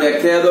base. કારણ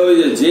વ્યાખ્યા હોય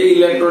છે, જે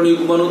ઇલેક્ટ્રોન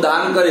યુગ્મનું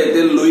દાન કરે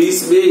તે લુઈસ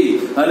બેઝ,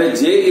 અને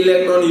જે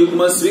ઇલેક્ટ્રોન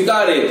યુગ્મ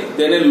સ્વીકારે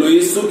તેને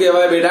લુઈસ શું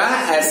કહેવાય બેટા?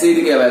 એસિડ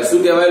કહેવાય.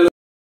 શું કહેવાય?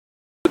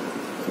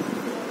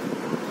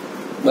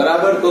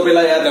 બરાબર? તો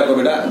પેલા યાદ રાખો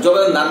બેટા. જો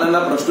બધા નાના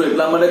નાના પ્રશ્નો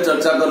એટલા માટે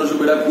ચર્ચા કરું છું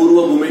બેટા, પૂર્વ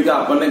ભૂમિકા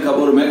આપણને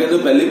ખબર. મેં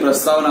કીધું પહેલી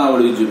પ્રસ્તાવના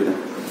આવડવી જોઈએ બેટા.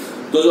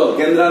 તો જો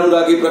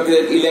કેન્દ્રાનુરાગી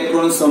પ્રક્રિયક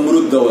ઇલેક્ટ્રોન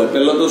સમૃદ્ધ હોય,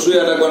 પેલો તો શું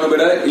યાદ રાખવાનું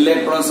બેટા?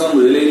 ઇલેક્ટ્રોન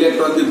સમૃદ્ધ એટલે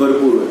ઇલેક્ટ્રોન થી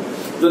ભરપૂર હોય.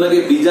 તો કે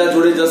બીજા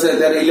જોડે જશે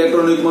ત્યારે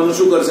ઇલેક્ટ્રોન યુગ્મનું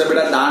શું કરશે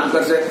બેટા? દાન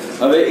કરશે.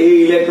 હવે એ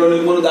ઇલેક્ટ્રોન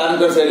યુગ્મનું દાન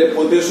કરશે એટલે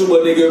પોતે શું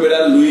બની ગયું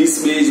બેટા? લુઈસ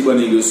બેઝ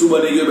બની ગયું. શું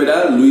બની ગયું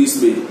બેટા? Louis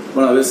base.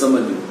 પણ હવે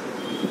સમજ્યું,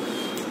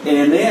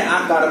 એને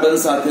આ કાર્બન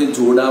સાથે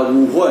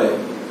જોડાવવું હોય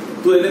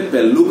તો એને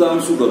પહેલું કામ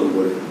શું કરવું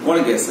પડે? કોણ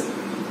કહેશે?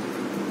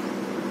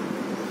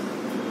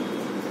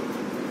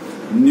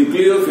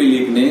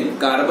 ન્યુક્લિયોફિલિક ને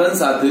કાર્બન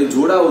સાથે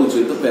જોડાવવું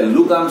છે તો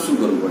પહેલું કામ શું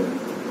કરવું પડે?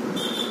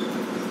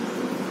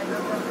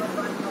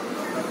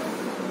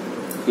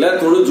 એટલે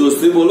થોડું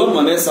જોશથી બોલો,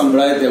 મને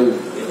સંભળાય તેવું.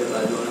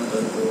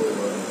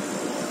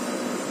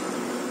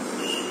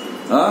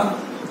 હા,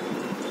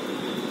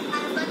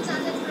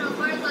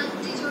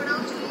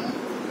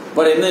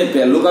 પણ એને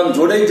પહેલું કામ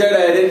જોડાઈ જાય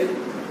ડાયરેક્ટ.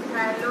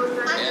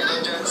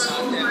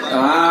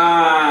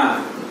 હા,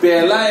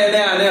 પહેલા એને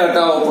આને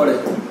હટાવવો પડે.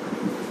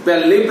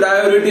 પહેલી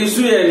પ્રાયોરિટી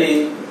શું એની?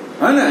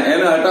 હે ને?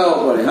 એને હટાવવો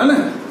પડે. હે ને?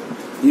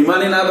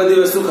 હિમાની ના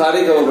બધી વસ્તુ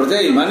ખારી ખબર પડશે.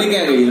 હિમાની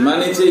ક્યાં ગઈ?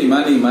 હિમાની છે,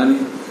 હિમાની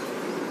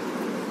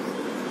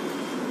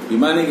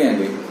ક્યાં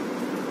ગઈ?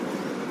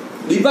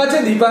 દીપા છે,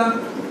 દીપા.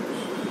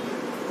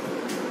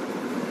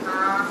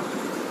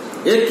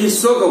 એક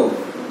કિસ્સો કહું,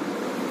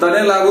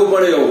 તને લાગુ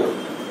પડે એવો,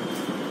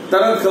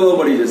 તરત ખબર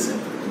પડી જશે.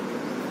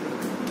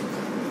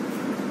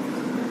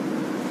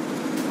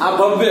 આ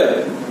ભવ્ય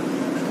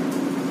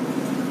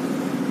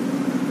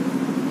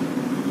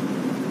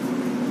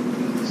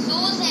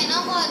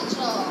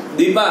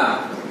દીપા,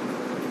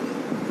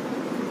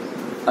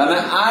 અને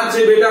આ છે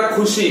બેટા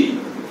ખુશી.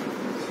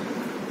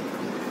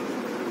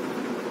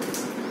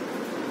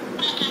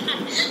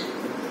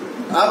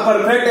 આ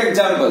પરફેક્ટ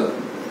એક્ઝામ્પલ.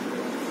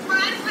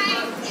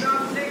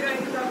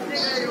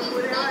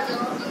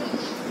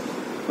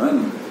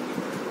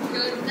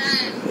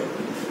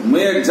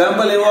 મેં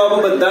એક્ઝામ્પલ એવો આપો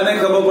બધાને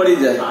ખબર પડી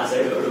જાય.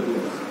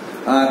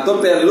 હા, તો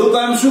પહેલું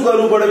કામ શું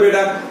કરવું પડે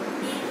બેટા?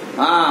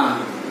 હા,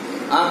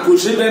 આ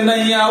ખુશીબેન ને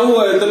અહીંયા આવવું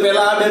હોય તો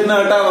પેલા આ બેન ને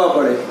હટાવવા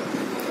પડે,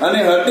 અને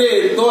હટે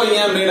તો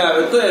અહીંયા મેળ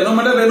આવે. તો એનો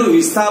મતલબ એનું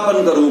વિસ્થાપન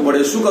કરવું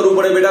પડે. શું કરવું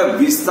પડે બેટા?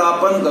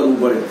 વિસ્થાપન કરવું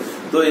પડે.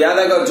 તો યાદ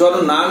રાખો, જો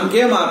આનું નામ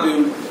કેમ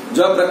આપ્યું?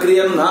 જો આ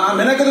પ્રક્રિયાનું નામ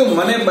મેં કીધું,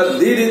 મને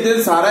બધી રીતે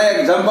સારા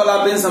એક્ઝામ્પલ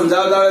આપીને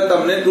સમજાવતા હોય,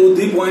 તમને 2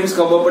 થી પોઈન્ટ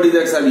ખબર પડી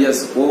જાય. સાહેબ yes,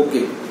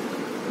 okay,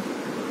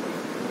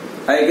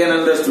 I can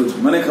understood.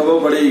 મને ખબર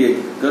પડી ગઈ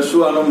કે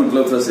શું આનો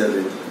મતલબ થશે.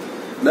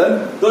 ડન.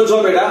 તો જો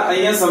બેટા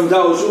અહીંયા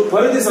સમજાવું છું,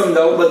 ફરીથી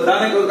સમજાવું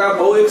બધાને.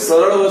 બહુ એક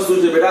સરળ વસ્તુ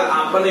છે બેટા,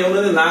 આપણને એવું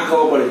નથી ના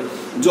ખબર પડે.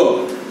 જો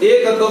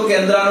એક હતો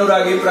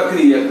કેન્દ્રાનુરાગી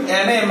પ્રક્રિયક,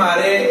 એને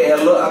મારે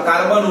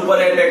કાર્બન ઉપર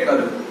એટેક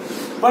કર્યો,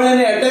 પણ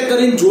એને એટેક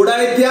કરીને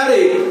જોડાય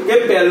ત્યારે કે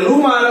પહેલું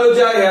મારો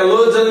જે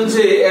હેલોજન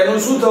છે એનું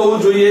એનું શું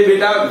થવું જોઈએ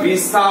બેટા?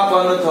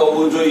 વિસ્થાપન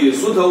થવું જોઈએ.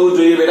 શું થવું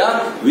જોઈએ બેટા?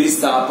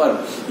 વિસ્થાપન.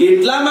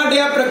 એટલા માટે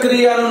આ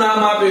પ્રક્રિયાનું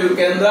નામ આપ્યું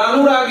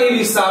કેન્દ્રાનુરાગી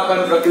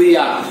વિસ્થાપન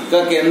પ્રક્રિયા. કે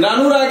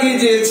કેન્દ્રાનુરાગી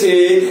જે છે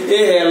એ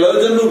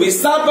હેલોજનનું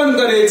વિસ્થાપન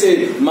કરે છે,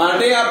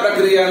 માટે આ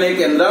પ્રક્રિયાને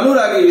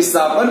કેન્દ્રાનુરાગી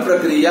વિસ્થાપન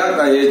પ્રક્રિયા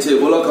કહે છે.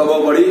 બોલો,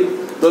 ખબર પડી?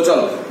 તો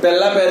ચલો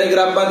પહેલા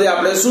પેરેગ્રાફમાંથી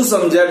આપણે શું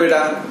સમજ્યા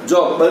બેટા? જો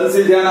બંધ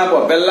ધ્યાન આપો.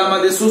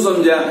 પહેલામાંથી શું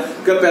સમજ્યા?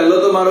 કે પહેલો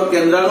તો મારો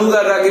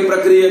કેન્દ્રાનુરાગી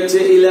પ્રક્રિયક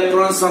છે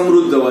ઇલેક્ટ્રોન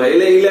સમૃદ્ધ હોય,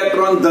 એટલે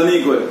ઇલેક્ટ્રોન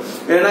ધનિક હોય,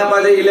 એના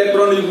પાસે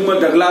ઇલેક્ટ્રોન યુગ્મ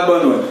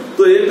ઢગલાબંધ હોય,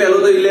 તો એ પહેલો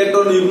તો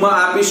ઇલેક્ટ્રોન યુગ્મ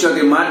આપી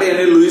શકે, માટે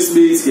એને લુઈસ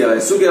બેઝ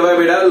કહેવાય. શું કહેવાય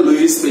બેટા?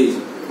 Louis base.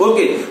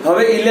 ઓકે,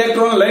 હવે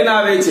ઇલેક્ટ્રોન લઈને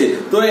આવે છે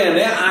તો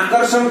એને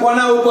આકર્ષણ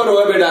કોના ઉપર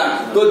હોય બેટા?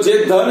 તો જે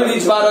ધન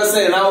વીજભાર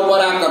હશે એના ઉપર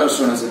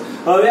આકર્ષણ હશે.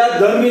 હવે આ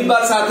ધન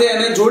વીજભાર સાથે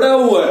એને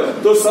જોડાવવું હોય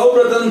તો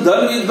સૌપ્રથમ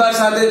ધન વીજભાર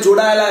સાથે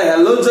જોડાયેલા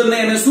હેલોજનને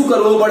એને શું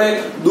કરવું પડે?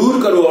 દૂર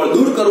કરવો.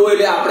 દૂર કરવો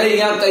એટલે આપણે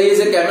અહીંયા કહીએ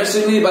છીએ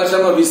કેમિસ્ટ્રીની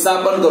ભાષામાં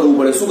વિસ્થાપન કરવું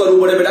પડે. શું કરવું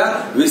પડે બેટા?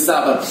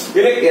 વિસ્થાપન.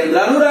 એટલે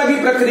કેન્દ્રાનુરાગી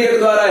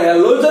પ્રક્રિયા દ્વારા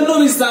હેલોજનનું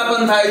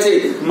વિસ્થાપન થાય છે,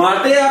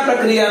 માટે આ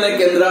પ્રક્રિયાને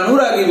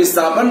કેન્દ્રાનુરાગી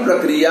વિસ્થાપન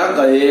પ્રક્રિયા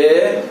કહે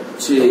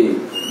છે.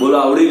 બોલો,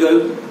 આવડી ગયું?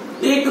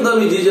 એકદમ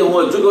ઈજી છે.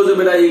 હું હજુ કહું છું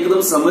બેટા,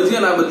 એકદમ સમજીએ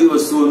ને આ બધી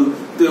વસ્તુઓનું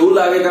તો એવું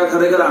લાગે કે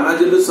ખરેખર આના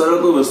જેટલું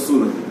સરળ કોઈ વસ્તુ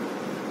નથી,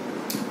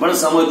 પણ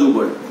સમજવું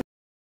પડે.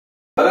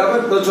 બરાબર?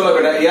 તો ચલો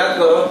બેટા યાદ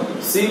કરો.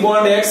 સી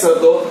બોન્ડ એક્સ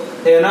હતો,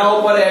 એના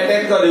ઉપર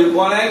એટેક કર્યું.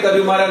 કોણે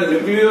કર્યું? મારા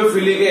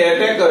ન્યુક્લિયોફિલિકે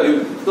એટેક કર્યું.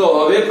 તો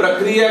હવે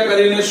પ્રક્રિયા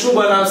કરીને શું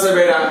બનાવશે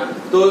બેટા?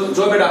 તો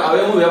જો બેટા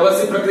હવે હું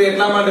વ્યવસ્થિત પ્રક્રિયા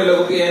એટલા માટે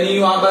લખું કે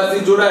NU આ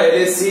બાજુથી જોડાય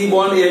એટલે સી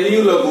બોન્ડ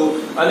NU લખું,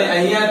 અને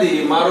અહીંયાથી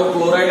મારો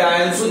ક્લોરાઇડ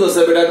આયન શું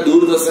થશે બેટા?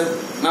 દૂર થશે.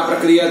 આ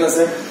પ્રક્રિયા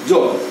થશે. જો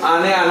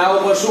આને આના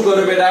ઉપર શું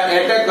કર્યું બેટા?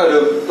 એટેક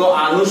કર્યો. તો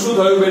આનું શું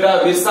થયું બેટા?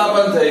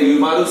 વિસ્થાપન થઈ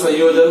ગયું, મારું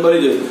સંયોજન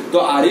બની ગયું.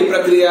 તો આરી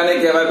પ્રક્રિયાને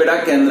કહેવાય બેટા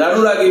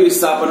કેન્દ્રાનુરાગી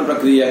વિસ્થાપન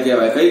પ્રક્રિયા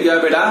કહેવાય. કઈ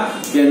કહેવાય બેટા?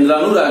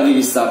 કેન્દ્રાનુરાગી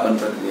વિસ્થાપન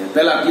પ્રક્રિયા.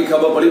 પહેલા આટલી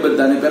ખબર પડી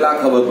બધાને, પહેલા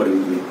આ ખબર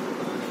પડી ગઈ.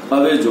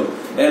 હવે જો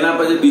એના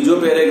પછી બીજો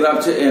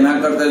પેરેગ્રાફ છે, એના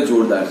કરતા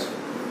જોરદાર છે.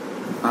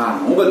 હા,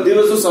 હું બધી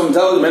વસ્તુ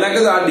સમજાવું. મેં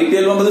કીધું આ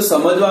ડિટેલમાં બધું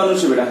સમજવાનું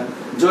છે બેટા.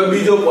 જો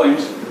બીજો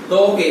પોઈન્ટ તો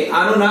ઓકે,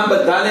 આનું નામ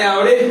બધાને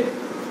આવડે?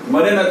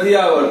 મને નથી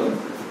આવડતું.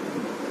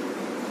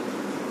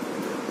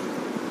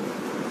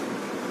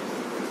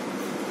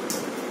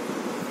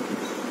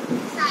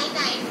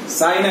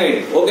 સાયનાઇડ.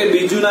 ઓકે,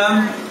 બીજું નામ?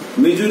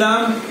 બીજું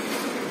નામ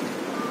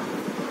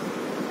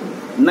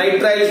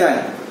નાઇટ્રાઇલ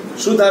થાય.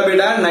 શું થાય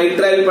બેટા?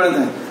 નાઇટ્રાઇલ પણ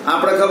થાય.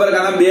 આપણે ખબર કે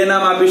આના બે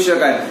નામ આપી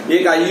શકાય.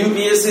 એક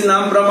IUPAC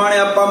નામ પ્રમાણે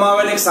આપવામાં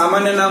આવે ને એક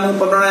સામાન્ય નામ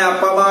પ્રમાણે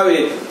આપવામાં આવે.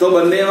 તો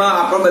બંનેમાં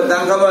આપણે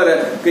બધા ખબર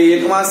કે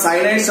એકમાં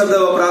સાયનાઇડ શબ્દ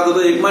વપરાતો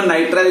હતો, એકમાં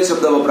નાઇટ્રાઇલ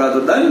શબ્દ વપરાતો.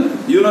 Done?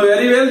 You know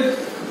very well.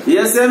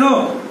 Yes yeah no?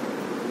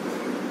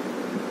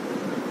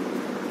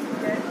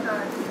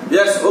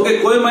 Yes. Okay,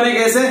 કોઈ મને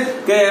કહેશે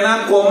કે એના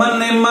કોમન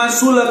નેમમાં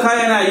શું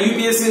લખાય અને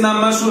IUPAC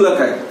નામમાં શું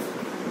લખાય?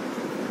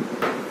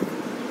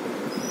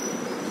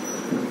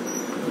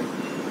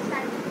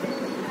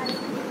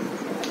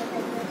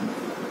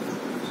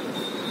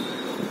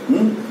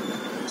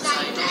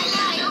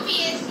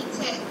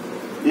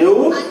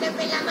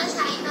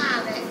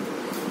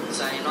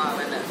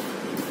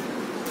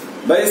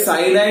 ભાઈ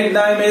સાયનાઇડ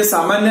નામ એ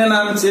સામાન્ય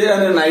નામ છે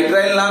અને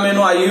નાઇટ્રાઇલ નામ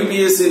એનું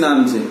IUPAC નામ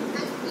છે.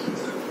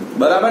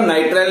 બરાબર?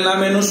 નાઇટ્રાઇલ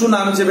નામ એનું શું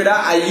નામ છે બેટા?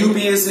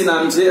 IUPAC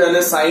નામ છે.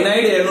 અને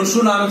સાયનાઇડ એનું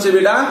શું નામ છે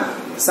બેટા?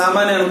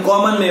 સામાન્ય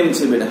કોમન નેમ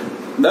છે બેટા.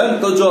 ડન?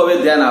 તો જો હવે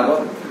ધ્યાન આપો.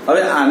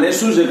 હવે આને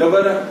શું છે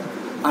ખબર?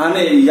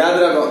 આને યાદ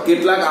રાખો,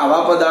 કેટલાક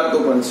આવા પદાર્થો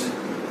પણ છે.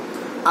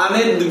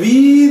 આને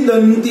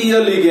દ્વિદંતીય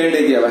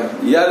લિગેન્ડ કહેવાય.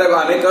 યાદ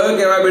રાખો, આને કયો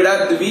કહેવાય બેટા?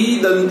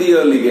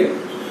 દ્વિદંતીય લિગેન્ડ.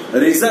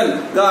 રીઝન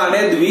કે આને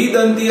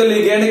દ્વિદંતીય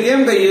લિગેન્ડ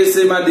કેમ કહીએ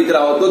છીએ માં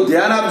દીકરાઓ? તો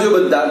ધ્યાન આપજો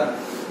બધા.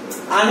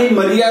 આની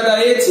મર્યાદા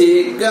એ છે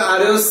કે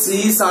આર્યો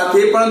સી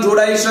સાથે પણ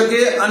જોડાઈ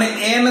શકે અને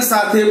N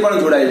સાથે પણ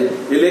જોડાય છે.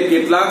 એટલે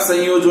કેટલાક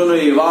સંયોજનો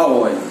એવા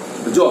હોય.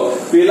 જો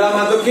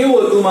પેલામાં તો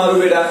કેવું હતું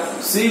મારું બેટા?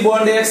 સી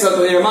બોન્ડ એક્સ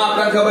હતો, એમાં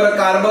આપણને ખબર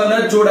કાર્બન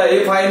જ જોડાય,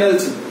 એ ફાઇનલ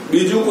છે,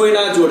 બીજું કોઈ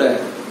ના જોડાય.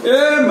 એ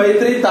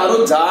મૈત્રી તારો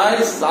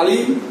જાય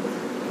સાલી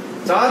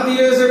ચા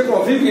પીવે છે,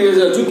 કોફી પીવે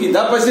છે, હજુ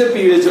કીધા પછી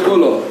પીવે છે.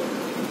 બોલો,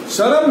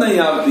 શરમ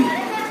નહીં આવતી?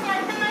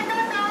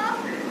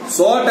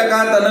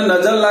 100% તને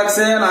નજર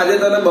લાગશે અને આજે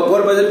તને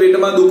બપોર પછી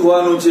પેટમાં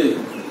દુખવાનું છે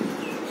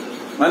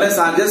અને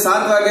સાંજે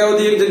 7 વાગ્યા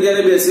સુધી એક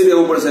જગ્યાએ બેસી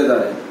રહેવું પડશે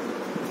તારે.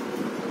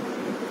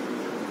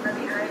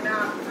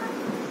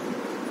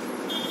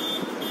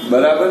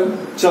 બરાબર?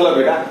 ચલો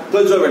બેટા. તો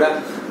જો બેટા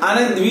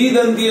આને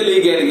દ્વિદંતીય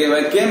લિગેન્ડ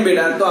કહેવાય. કેમ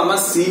બેટા? તો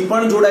આમાં સી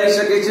પણ જોડાઈ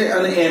શકે છે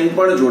અને N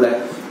પણ જોડાય.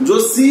 જો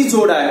સી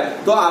જોડાય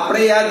તો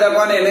આપણે યાદ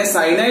રાખવાનું એને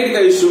સાયનાઇડ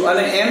કહીશું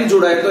અને N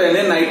જોડાય તો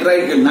એને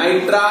નાઇટ્રાઇડ.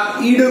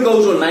 નાઇટ્રાઇડ કહું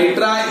છું,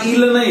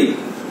 નાઇટ્રાઇલ નહીં.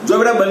 જો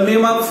બેટા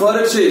બંનેમાં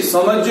ફરક છે,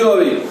 સમજો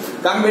હવે.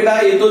 કારણ બેટા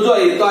એ તો જો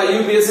એ તો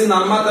IUPAC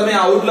નામમાં તમે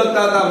આઉટ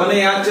લખતા હતા, મને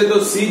યાદ છે. તો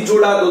સી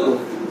જોડાતો હતો,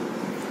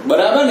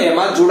 બરાબર ને?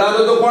 એમાં જોડાતો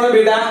તો કોણ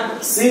બેટા?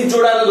 સી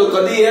જોડાતો હતો,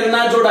 કદી N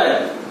ના જોડાય.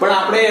 પણ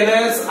આપણે એને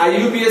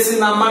IUPAC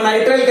નામમાં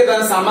નાઇટ્રાઇલ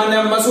કહેતા, સામાન્ય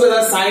નામમાં શું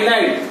કહેતા?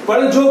 સાયનાઇડ.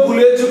 પણ જો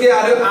ભૂલે છું કે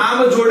આમ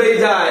જોડાઈ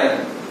જાય.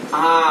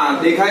 હા,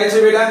 દેખાય છે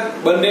બેટા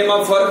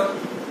બંનેમાં ફરક?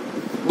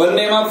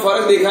 બંનેમાં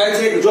ફરક દેખાય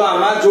છે. જો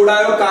આમાં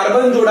જોડાયો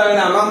કાર્બન જોડાયો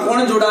ને આમાં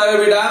કોણ જોડાયો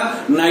બેટા?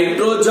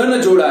 નાઇટ્રોજન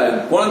જોડાયો.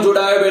 કોણ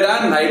જોડાયો બેટા?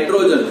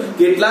 નાઇટ્રોજન.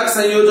 કેટલાક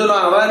સંયોજનો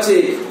આવા છે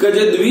કે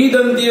જે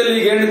દ્વિદંતીય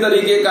લિગેન્ડ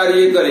તરીકે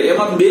કાર્ય કરે.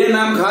 એમાં બે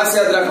નામ ખાસ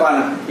યાદ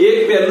રાખવાના. એક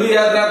પહેલું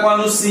યાદ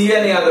રાખવાનું,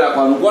 CN યાદ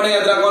રાખવાનું. કોણ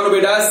યાદ રાખવાનું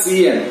બેટા?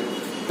 CN.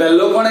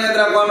 પહેલો કોણ યાદ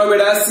રાખવાનો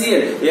બેટા?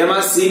 CN.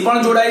 એમાં C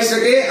પણ જોડાઈ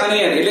શકે અને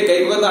N. એટલે કઈ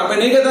વખત આપણે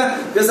નહીં કહેતા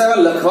કે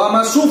સાહેબ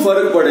લખવામાં શું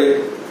ફરક પડે?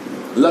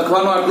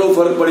 લખવાનો આટલો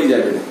ફરક પડી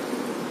જાય બેટા.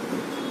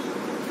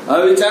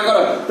 હવે વિચાર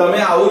કરો, તમે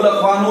આવું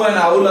લખવાનું હોય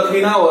ને આવું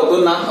લખી ના હોય તો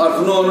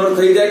અર્થનો અનર્થ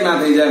થઈ જાય કે ના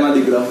થઈ જાય એમાં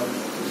દીકરા?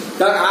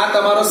 કારણ આ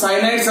તમારો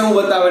સાયનાઇડ સમૂહ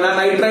બતાવે, ના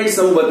નાઇટ્રાઇટ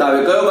સમૂહ બતાવે.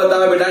 કયો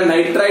બતાવે બેટા?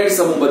 નાઇટ્રાઇટ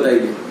સમૂહ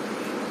બતાવી દે.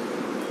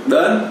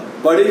 ડન?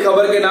 પડી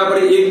ખબર કે ના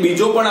પડી? એક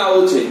બીજો પણ આવો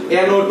છે,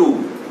 NO2.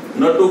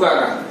 નટુ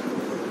કાકા,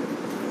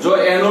 જો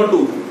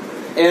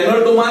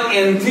NO2 માં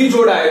N થી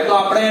જોડાય તો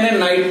આપણે એને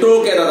નાઇટ્રો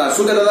કહેતા હતા.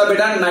 શું કહેતા હતા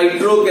બેટા?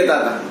 નાઇટ્રો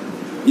કહેતા હતા.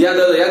 યાદ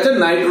છે?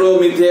 નાઇટ્રો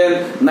મિથેન,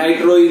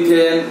 નાઇટ્રો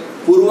ઇથેન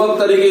પૂર્વક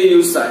તરીકે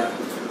યુઝ થાય.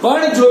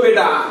 પણ જો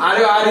બેટા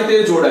આ રીતે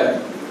જોડાય,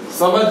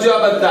 સમજો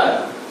આ બધા,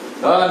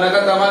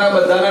 નકર તમારા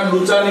બધાના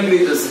ડૂચા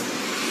નીકળી જશે.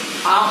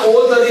 આ O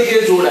તરીકે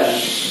જોડાય.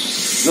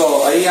 જો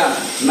અહીંયા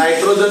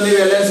નાઇટ્રોજન ની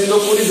વેલેન્સી તો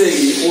પૂરી થઈ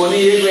ગઈ, O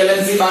ની એક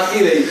વેલેન્સી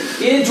બાકી રહી.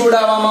 એ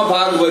જોડાવામાં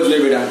ભાગ ભજવે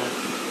બેટા.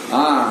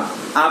 હા,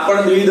 આ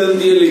પણ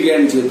દ્વિદંતીય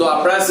લિગેન્ડ છે. તો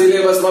આપણા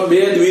સિલેબસમાં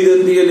બે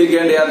દ્વિદંતીય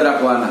લિગેન્ડ યાદ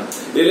રાખવાના.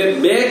 એટલે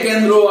બે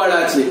કેન્દ્રો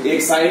વાળા છે, એક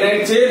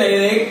સાયનાઇડ છે ને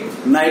એક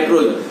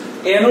નાઇટ્રોજન.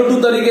 NO2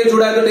 તરીકે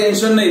જોડાય તો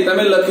ટેન્શન નહીં,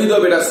 તમે લખી દો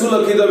બેટા. શું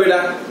લખી દો બેટા?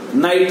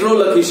 નાઇટ્રો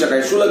લખી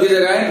શકાય. શું લખી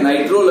શકાય?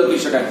 નાઇટ્રો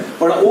લખી શકાય.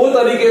 પણ O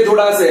તરીકે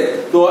જોડાશે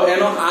તો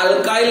એનો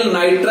આલ્કાઇલ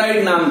નાઇટ્રાઇડ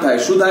નામ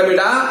થાય. શું થાય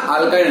બેટા?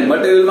 આલ્કાઇલ.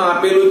 મટીરીયલમાં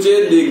આપેલું છે,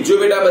 દેખજો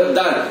બેટા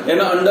બધા.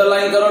 એને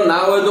અંડરલાઈન કરો, ના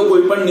હોય તો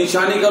કોઈ પણ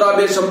નિશાની કરો આ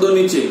બે શબ્દો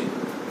નીચે.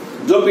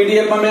 જો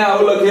PDF માં મેં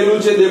આવું લખેલું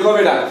છે, દેખો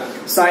બેટા.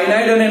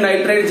 સાયનાઇડ અને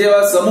નાઇટ્રાઇટ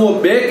જેવા સમૂહ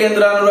બે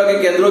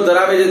કેન્દ્રાનુરાગી કેન્દ્રો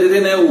ધરાવે છે,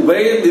 તેને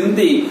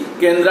ઉભયદંતી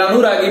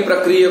કેન્દ્રાનુરાગી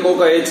પ્રક્રિયકો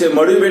કહે છે.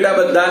 મળ્યું બેટા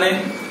બધાને?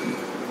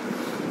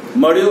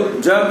 મળ્યું?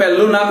 જ્યાં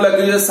પહેલું નામ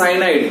લખ્યું છે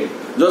સાયનાઇડ.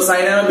 જો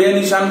સાયનાઇડ બે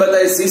નિશાન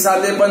બતાવે, C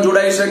સાથે પણ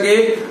જોડાઈ શકે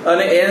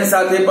અને N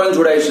સાથે પણ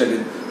જોડાઈ શકે.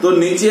 તો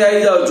નીચે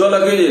આવી જાઓ, જો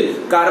લખ્યું છે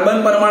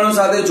કાર્બન પરમાણુ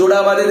સાથે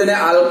જોડાવાથી તેને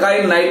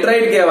આલ્કાઇલ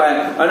નાઇટ્રાઇટ કહેવાય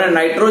અને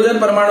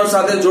નાઇટ્રોજન પરમાણુ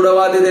સાથે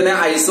જોડાવાથી તેને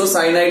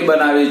આઇસોસાયનાઇડ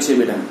બનાવે છે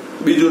બેટા.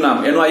 બીજું નામ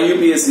એનું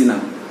IUPAC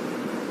નામ.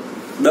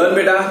 ડન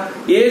બેટા?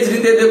 એ જ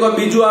રીતે દેખો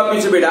બીજું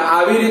આપ્યું છે બેટા.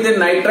 આવી રીતે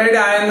નાઇટ્રાઇટ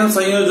આયન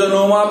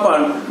સંયોજનોમાં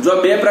પણ જો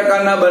બે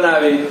પ્રકારના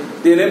બનાવે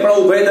તેને પણ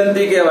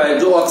ઉભયદંતી કહેવાય.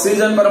 જો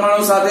ઓક્સિજન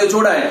પરમાણુ સાથે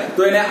જોડાય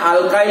તો એને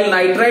આલ્કાઇલ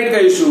નાઇટ્રાઇટ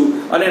કહીશું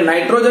અને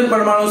નાઇટ્રોજન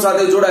પરમાણુ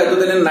સાથે જોડાય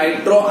તો તેને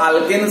નાઇટ્રો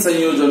આલ્કેન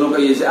સંયોજનો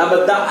કહીએ છીએ. આ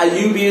બધા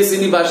IUPAC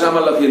ની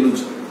ભાષામાં લખેલું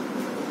છે.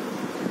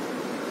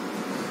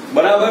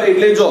 બરાબર?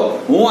 એટલે જો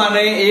હું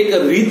આને એક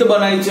રીત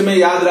બનાવી છે મેં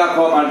યાદ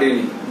રાખવા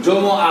માટેની. જો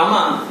હું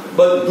આમાં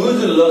બધું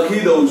જ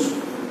લખી દઉં છું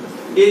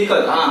એક જ.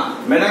 હા,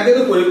 મેં ના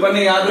કીધું કોઈ પણ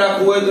યાદ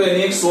રાખવું હોય તો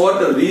એની એક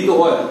શોર્ટ રીત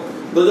હોય.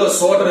 તો જો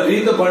શોર્ટ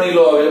રીત ભણી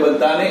લો હવે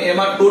બધાને,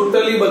 એમાં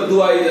ટોટલી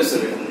બધું આવી જશે.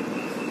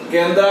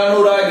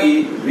 કેન્દ્રાનુરાગી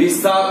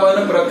વિસ્થાપન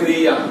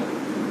પ્રક્રિયા.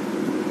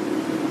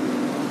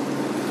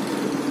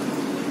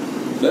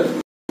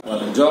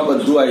 જો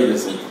બધું આવી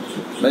જશે.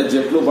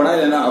 જેટલું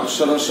ભણાય એના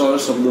અક્ષરો સરળ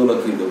શબ્દો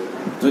લખી દો.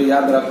 જો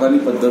યાદ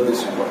રાખવાની પદ્ધતિ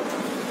શીખો.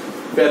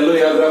 પહેલું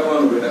યાદ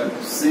રાખવાનું બેટા,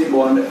 C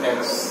બોન્ડ X.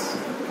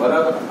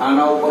 બરાબર?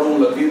 આના ઉપર હું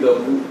લખી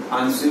દઉં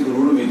આંશિક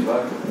ઋણ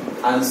વિભાગ,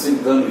 આંશિક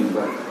ધન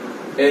વિભાગ.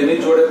 એની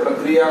જોડે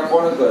પ્રક્રિયા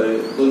કોણ કરે?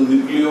 તો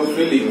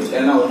ન્યુક્લિયોફિલિક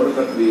એના ઉપર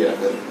પ્રક્રિયા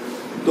કરે.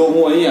 તો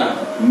હું અહીંયા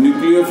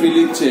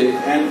ન્યુક્લિયોફિલિક છે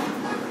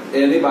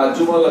એની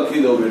બાજુમાં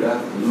લખી દઉં બેટા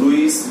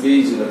લુઈસ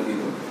બેઝ લખી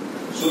દઉં.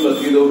 શું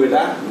લખી દઉં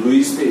બેટા?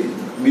 Louis base.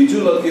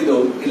 બીજું લખી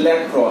દઉં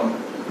ઇલેક્ટ્રોન.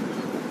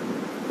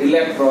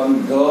 ઇલેક્ટ્રોન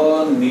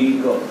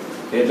ધનિક.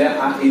 એટલે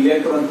આ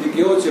ઇલેક્ટ્રોન થી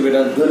કેવો છે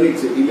બેટા? ધનિક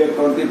છે.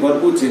 ઇલેક્ટ્રોન થી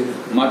ભરપૂર છે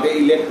માટે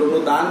ઇલેક્ટ્રોન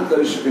નું દાન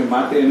કરી શકે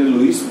માટે એને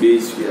લુઈસ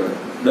બેઝ કહેવાય.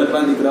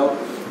 ડરમાં દીકરાઓ?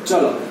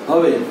 ચલો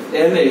હવે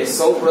એને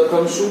સૌ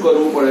પ્રથમ શું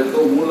કરવું પડે? તો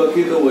હું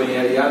લખી દઉં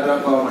અહીંયા યાદ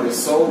રાખવા માટે.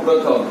 સૌ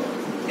પ્રથમ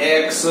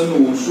X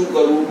નું શું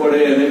કરવું પડે?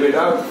 એને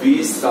બેટા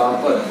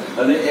વિસ્થાપન.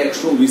 અને X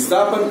નું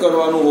વિસ્થાપન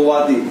કરવાનું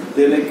હોવાથી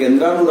તેને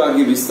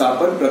કેન્દ્રાનુરાગી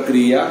વિસ્થાપન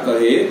પ્રક્રિયા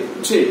કહે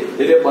છે.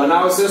 એટલે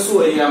બનાવશે શું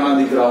અહીંયામાં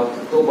દીકરાઓ?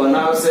 તો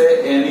બનાવશે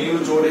Nu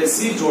જોડે C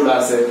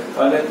જોડાશે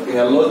અને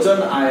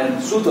હેલોજન આયન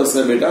શું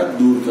થશે બેટા?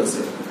 દૂર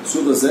થશે.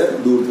 શું થશે?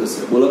 દૂર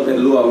થશે. બોલો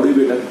પહેલું આવડ્યું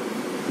બેટા?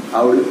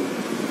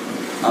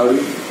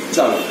 આવડ્યું?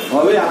 ચાલો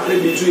હવે આપણે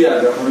બીજું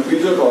યાદ રાખવાનું.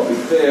 બીજો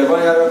ટોપિક તો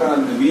એવા યાદ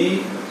રાખવાના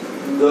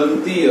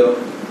દ્વિદંતીય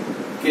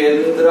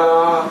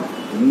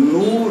કેન્દ્રાનુરાગી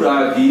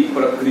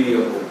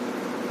પ્રક્રિયકો.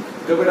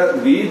 તો બેટા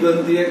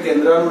દ્વિદંતીય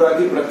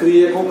કેન્દ્રાનુરાગી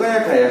પ્રક્રિયકો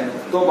કયા કયા?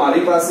 તો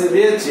મારી પાસે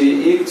બે છે.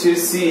 એક છે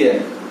CN.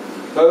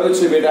 કયો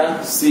છે બેટા?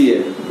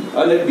 CN.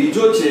 અને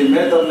બીજો છે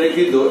મેં તમને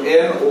કીધું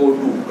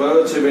NO2. કયો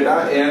છે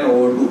બેટા?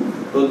 NO2.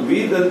 તો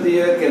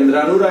દ્વિદંતીય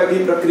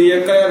કેન્દ્રાનુરાગી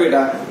પ્રક્રિયા કયા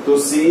બેટા? તો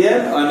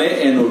CN અને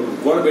NO2.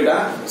 કોણ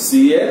બેટા?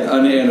 CN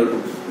અને NO2.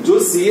 જો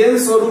CN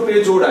સ્વરૂપે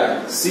જોડાય,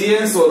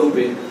 CN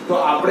સ્વરૂપે, તો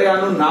આપણે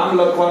આનું નામ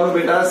લખવાનું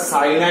બેટા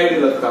સાયનાઇડ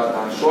લખતા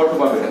હતા.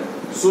 શોર્ટમાં બેટા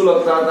શું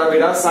લખતા હતા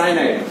બેટા?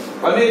 સાયનાઇડ.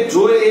 અને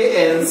જો એ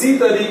એનસી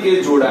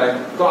તરીકે જોડાય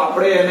તો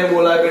આપણે એને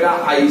બોલાય બેટા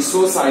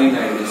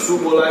આઇસોસાયનાઇડ.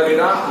 શું બોલાય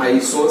બેટા?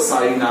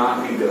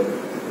 આઇસોસાયનાઇડ.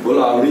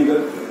 બોલો, આવડી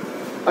ગયું?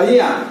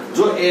 અહીંયા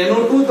જો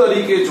NO2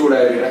 તરીકે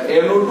જોડાય બેટા,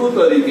 NO2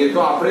 તરીકે, તો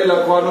આપણે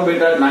લખવાનું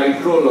બેટા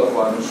નાઇટ્રો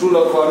લખવાનું. શું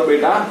લખવાનું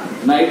બેટા?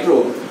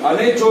 નાઇટ્રો.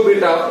 અને જો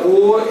બેટા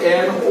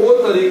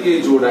ONO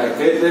તરીકે જોડાય,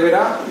 કઈ રીતે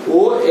બેટા?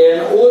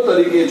 ONO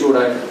તરીકે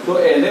જોડાય તો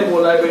એને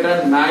બોલાય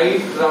બેટા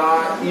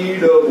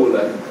નાઇટ્રાઇડ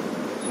બોલાય.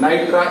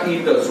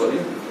 નાઇટ્રાઇડ, સોરી,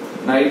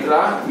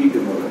 નાઇટ્રાઇડ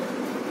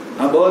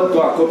બોલાય. આ બધો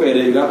આખો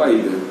પેરેગ્રાફ આવી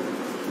ગયો.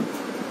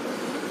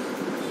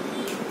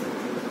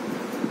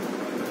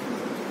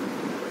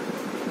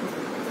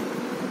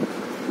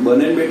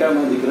 બને બેટા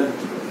માં દીકરા?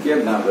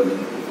 કેમ ના બને?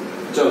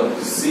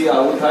 ચલો, સી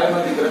આવું થાય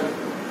માં દીકરા?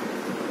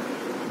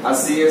 આ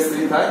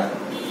CS3 થાય?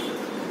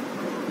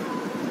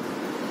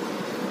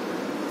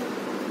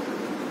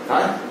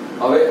 થાય.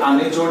 હવે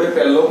આની જોડે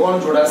પહેલો કોણ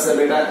જોડાશે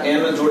બેટા? N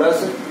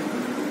જોડાશે.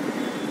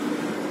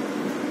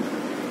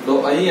 તો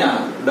અહીંયા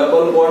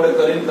ડબલ બોન્ડ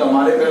કરીને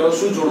તમારે પહેલો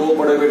શું જોડવો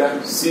પડે બેટા?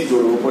 C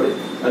જોડવો પડે.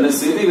 અને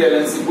C ની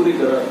વેલેન્સી પૂરી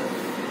કરવા.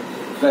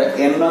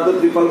 N ના તો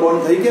ટ્રિપલ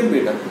બોન્ડ થઈ ગયા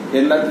બેટા.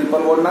 N ના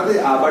ટ્રિપલ બોન્ડ ના થઈ,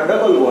 આ બાદ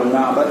ડબલ બોન્ડ, ના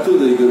આ બાદ શું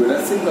થઈ ગયું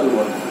બેટા? Single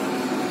bond.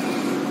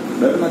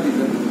 ડર નથી.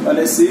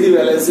 અને C ની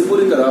વેલેન્સી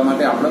પૂરી કરવા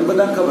માટે આપણને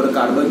બધા ખબર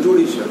કાર્બન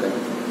જોડી શકાય.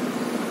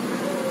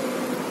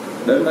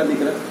 ડર ના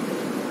દીકરા?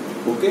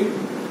 ઓકે,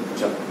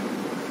 ચાલો.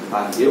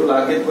 હા, એવું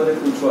લાગે તો મને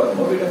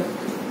પૂછવાનું બેટા.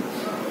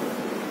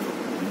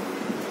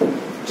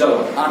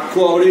 ચલો,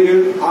 આખું આવડી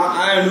ગયું.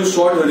 આ એનું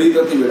શોર્ટ રીત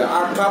હતી બેટા.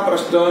 આખા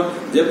પ્રશ્ન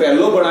જે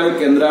પહેલો ભણાવ્યો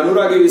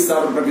કેન્દ્રાનુરાગી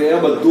વિસ્થાપન પ્રક્રિયા,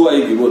 બધું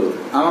આવી ગયું. બોલો,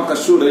 આમાં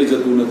કશું રહી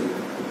જતું નથી.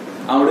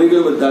 આવડી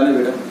ગયું બધાને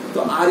બેટા. તો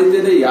આ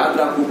રીતે યાદ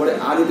રાખવું પડે,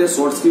 આ રીતે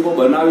શોર્ટ સ્કીમો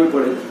બનાવવી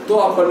પડે તો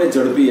આપણને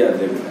ઝડપી યાદ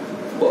રહે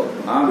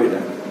બેટા. હા બેટા.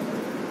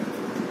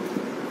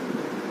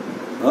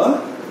 હા,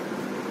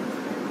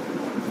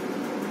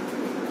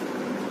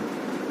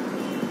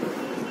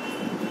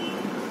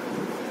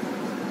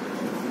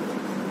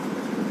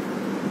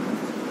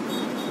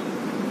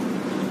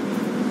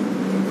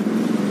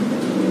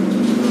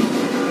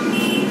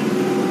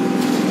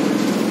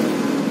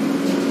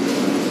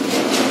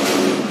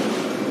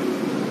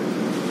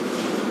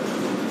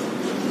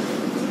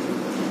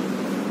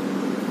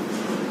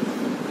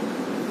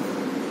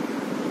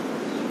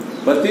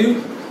 પત્યું?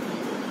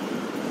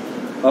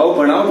 હવે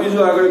ભણાવો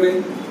બીજું આગળ કઈ.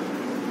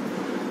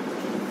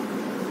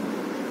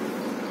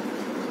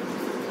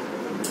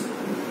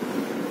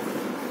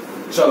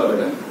 ચલો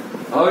બેટા,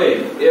 હવે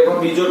એમાં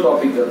બીજો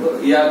ટોપિક હતો,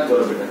 યાદ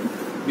કરો બેટા.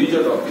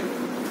 બીજો ટોપિક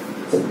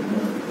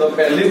તો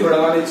પહેલી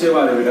ભણવાની છે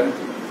મારે બેટા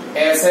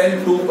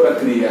SN2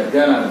 પ્રક્રિયા.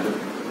 ધ્યાન આપજો.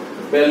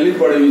 પહેલી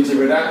ભણવી છે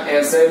બેટા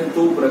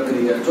SN2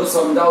 પ્રક્રિયા. જો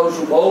સમજાવું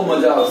છું, બહુ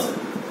મજા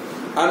આવશે.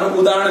 આનું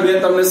ઉદાહરણ બે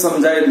તમને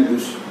સમજાવી દીધું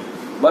છે.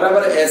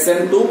 બરાબર.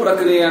 SN2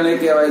 પ્રક્રિયાને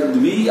કહેવાય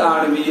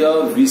દ્વિઆણવીય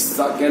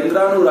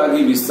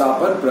કેન્દ્રાનુરાગી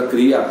વિસ્થાપન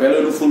પ્રક્રિયા.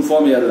 પહેલું ફૂલ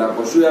ફોર્મ યાદ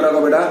રાખો. શું યાદ રાખો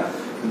બેટા?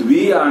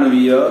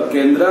 દ્વિઆણવીય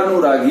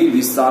કેન્દ્રાનુરાગી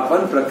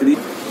વિસ્થાપન પ્રક્રિયા.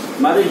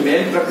 મારી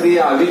મેઇન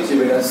પ્રક્રિયા આવી છે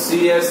બેટા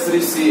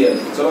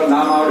CH3Cl. ચલો,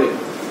 નામ આવડે.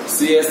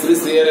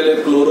 CH3Cl એટલે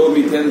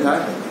ક્લોરોમિથેન થાય.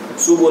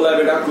 શું બોલાય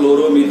બેટા?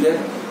 ક્લોરોમિથેન.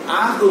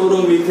 આ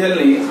ક્લોરોમિથેન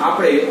ની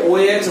આપણે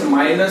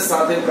OH-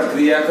 સાથે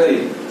પ્રક્રિયા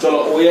કરી.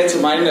 ચલો,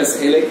 OH-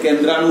 એટલે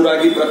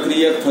કેન્દ્રાનુરાગી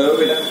પ્રક્રિયા થયો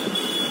બેટા.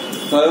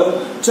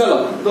 થયો.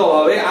 ચલો, તો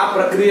હવે આ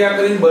પ્રક્રિયા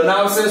કરીને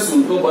બનાવશે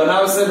શું? તો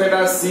બનાવશે બેટા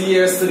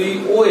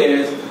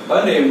CH3OH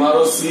અને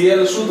મારો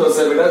Cl શું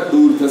થશે બેટા?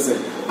 દૂર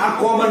થશે. આ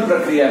કોમન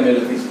પ્રક્રિયા મેં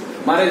લખી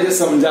છે, મારે જે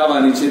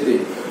સમજાવવાની છે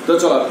તે. તો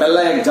ચલો,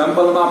 પહેલા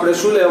એક્ઝામ્પલમાં આપણે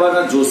શું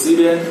લેવાના?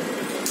 જોશીબેન,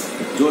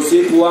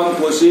 જોશી કુવામ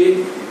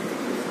કોશી.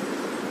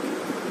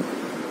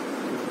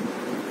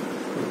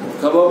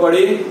 ખબર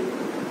પડી?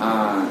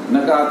 હા,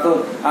 નકા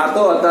આ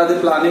તો અત્યારથી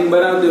પ્લાનિંગ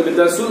બનાવતી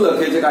બધા શું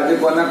લખે છે કે આજે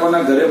કોના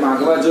કોના ઘરે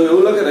માંગવા જવું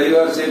એવું લખે.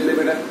 રવિવાર છે એટલે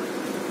બેટા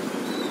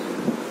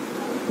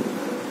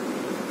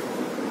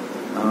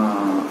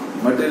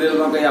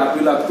મટીરિયલમાં કઈ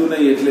આપ્યું લાગતું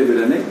નહીં એટલે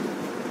બેટા નહીં.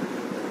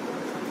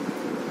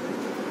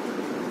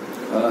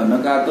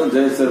 નકા તો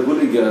જય સર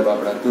ભૂલી ગયા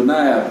બાપડા, તો ના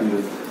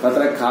આપ્યું.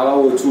 અત્યારે ખાવા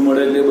ઓછું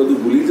મળે એટલે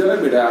બધું ભૂલી જવાય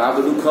બેટા. આ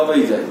બધું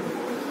ખવાઈ જાય.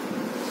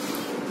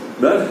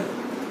 બરાબર.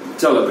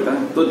 ચલો બેટા,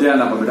 તો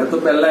ધ્યાન આપો બેટા. તો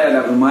પહેલા યાદ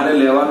આપો, મારે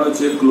લેવાનો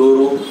છે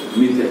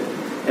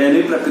ક્લોરોમિથેન.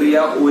 એની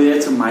પ્રક્રિયા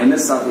OH-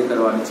 સાથે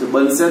કરવાની છે.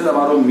 બનશે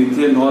તમારો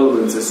મિથેનોલ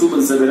બનશે. શું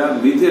બનશે બેટા?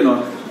 મિથેનોલ.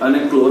 અને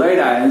ક્લોરાઇડ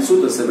આયન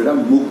શું થશે બેટા?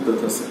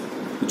 મુક્ત થશે.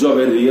 જો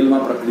હવે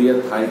રિયલમાં પ્રક્રિયા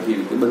થાય કેવી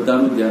રીતે,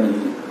 બધાનું ધ્યાન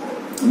અહીંયા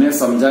મેં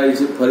સમજાવી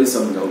છે, ફરી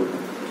સમજાવું.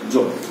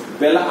 જો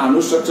પહેલા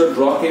આનું સ્ટ્રક્ચર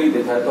ડ્રો કેવી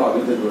રીતે થાય તો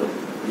આવી રીતે જોડે.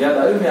 યાદ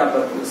આવ્યું? મેં આ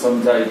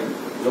સમજાવી.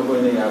 જો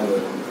કોઈને યાદ હોય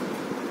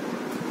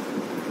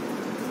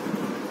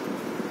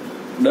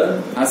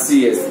ડન. આ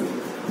CS.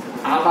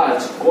 આ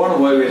બાજ કોણ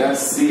હોય બેટા?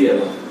 Cl.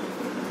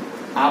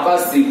 આ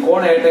બાજથી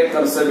કોણ એટેક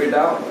કરશે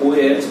બેટા? OH-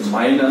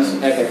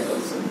 એટેક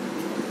કરશે.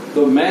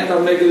 તો મેં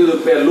તમને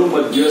કીધું પહેલું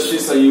મધ્યસ્થી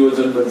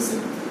સંયોજન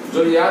બનશે.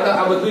 જો યાદ,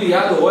 આ બધું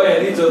યાદ હોય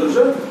એની જરૂર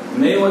છે.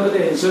 નહીં હોય તો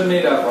ટેન્શન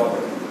નહીં રાખવા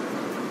પડે.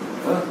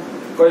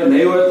 કોઈ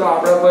નહીં હોય તો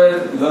આપણે કોઈ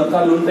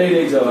લંકા લૂંટાઈ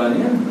નહીં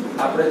જવાની.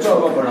 આપણે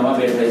ચોમાં ભણવા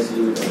બેઠા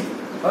છીએ.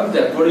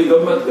 સમજ્યા? થોડી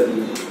ગમત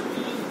કરીએ.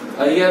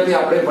 અહીંયાથી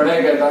આપણે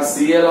ભણાઈ ગયા હતા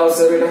Cl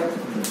આવશે બેટા,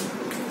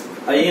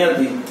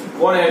 અહીંયાથી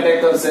કોણ એટેક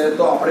કરશે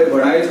તો આપણે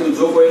ભણાઈશું,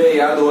 જો કોઈને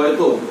યાદ હોય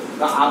તો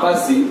આ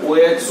બાજુ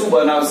OH શું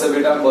બનાવશે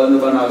બેટા, બંધ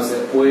બનાવશે,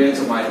 OH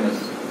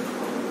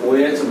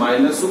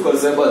માઇનસ શું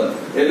કરશે, બંધ.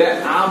 એટલે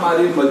આ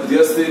મારી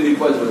મધ્યસ્થી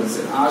નિપજ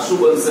બનશે. આ શું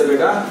બનશે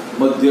બેટા,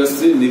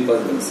 મધ્યસ્થી નિપજ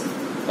બનશે.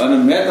 અને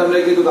મેં તમને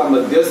કીધું કે આ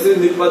મધ્યસ્થી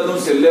નિપજનું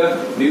છેલ્લે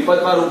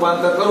નિપજમાં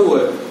રૂપાંતર કરવું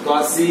હોય તો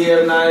આ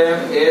CM ના M,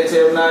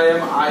 HM ના M,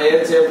 આ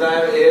HM ના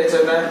M,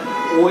 HM ના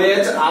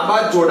OH આ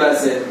બાદ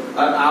જોડાશે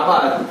અને આ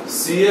બાદ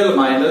Cl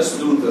માઇનસ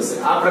દૂર થશે.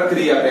 આ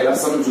પ્રક્રિયા પહેલા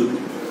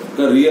સમજૂતી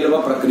કે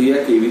રિયલમાં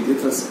પ્રક્રિયા કેવી રીતે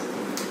થશે.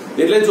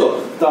 એટલે જો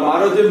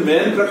તમારો જે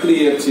મેન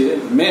પ્રક્રિયક છે,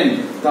 મેન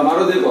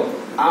તમારો દેખો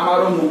આ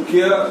મારો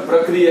મુખ્ય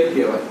પ્રક્રિયક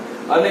કહેવાય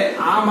અને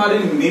આ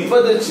મારી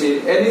નિપજ છે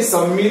એની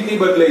સમિતિ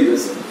બદલાઈ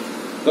જશે.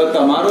 તો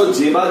તમારો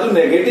જે બાજુ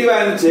નેગેટિવ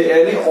આયન છે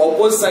એની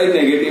ઓપોઝિટ સાઈડ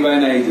નેગેટિવ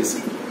આયન આવી જશે.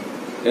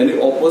 એની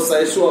ઓપોઝિટ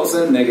સાઈડ શું આવશે,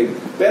 નેગેટિવ.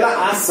 પહેલા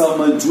આ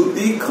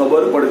સમજૂતી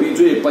ખબર પડવી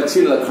જોઈએ,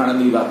 પછી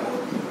લખાણની વાત.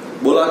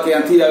 બોલા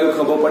ક્યાંથી આવ્યું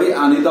ખબર પડી.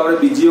 આની તો આપણે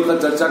બીજી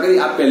વખત ચર્ચા કરી,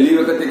 આ પહેલી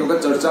વખત એક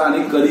વખત ચર્ચા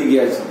આની કરી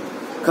ગયા છે.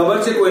 ખબર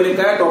છે કોઈને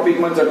કયા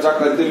ટોપિકમાં ચર્ચા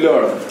કરતી લ્યો,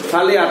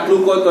 ખાલી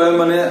આટલું કહો તો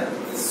મને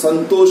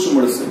સંતોષ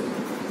મળશે.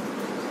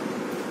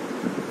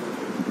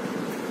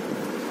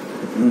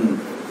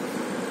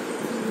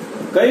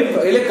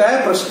 એટલે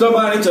કયા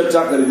પ્રશ્નમાં આની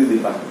ચર્ચા કરી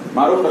દીધી?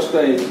 મારો પ્રશ્ન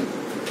એ છે,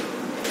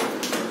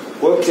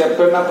 કોઈ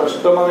ચેપ્ટરના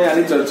પ્રશ્નમાં મેં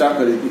આની ચર્ચા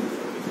કરી હતી.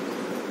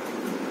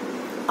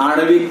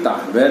 આણ્વિકતા,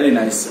 વેરી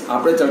નાઇસ.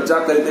 આપણે ચર્ચા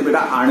કરી હતી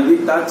બેટા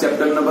આણ્વિકતા,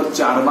 ચેપ્ટર નંબર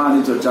 4 માં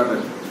આની ચર્ચા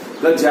કરી.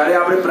 તો જયારે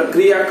આપણે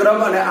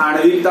પ્રક્રિયાક્રમ અને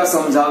આણ્વિકતા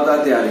સમજાવતા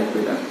ત્યારે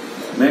બેટા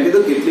મેં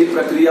કીધું કેટલીક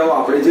પ્રક્રિયાઓ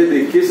આપણે જે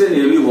દેખીએ છીએ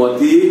ને એવી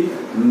હોતી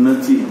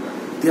નથી,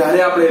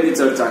 ત્યારે આપણે એની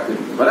ચર્ચા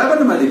કરી. બરાબર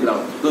ને મારા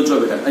દીકરાઓ? તો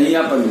જો બેટા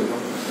અહીંયા પણ દેખો,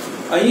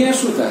 અહીંયા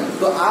શું થાય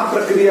તો આ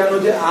પ્રક્રિયાનો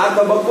જે આ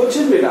તબક્કો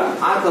છે બેટા,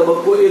 આ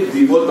તબક્કો એ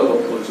ધીમો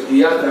તબક્કો છે.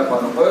 યાદ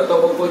રાખવાનો કયો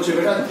તબક્કો છે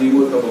બેટા,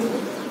 ધીમો તબક્કો.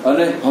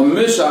 અને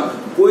હંમેશા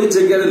કોઈ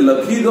જગ્યાએ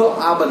લખી દો,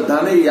 આ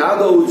બધાને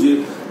યાદ હોવું જોઈએ.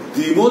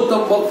 ધીમો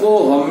તબક્કો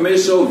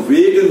હંમેશા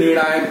વેગ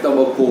નિર્ણાયક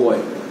તબક્કો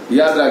હોય.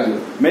 યાદ રાખજો,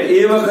 મેં એ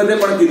વખતે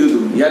પણ કીધું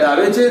હતું, યાદ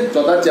આવે છે?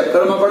 ચોથા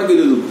ચેપ્ટરમાં પણ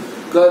કીધું હતું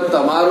કે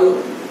તમારું,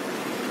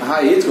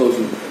 હા એ જ કહું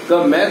છું કે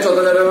મેં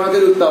ચોથા ચેપ્ટરમાં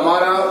કીધું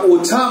તમારા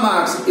ઓછા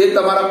માર્ક્સ એ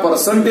તમારા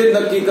પર્સન્ટેજ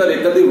નક્કી કરે,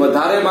 કદી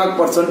વધારે માર્ક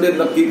પર્સન્ટેજ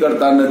નક્કી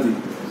કરતા નથી.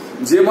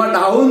 જેમાં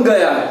ડાઉન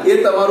ગયા એ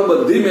તમારું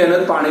બધી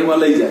મહેનત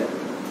પાણીમાં લઈ જાય.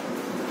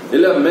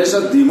 એટલે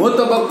હંમેશા ધીમો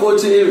તબક્કો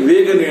છે એ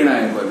વેગ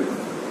નિર્ણાયક હોય.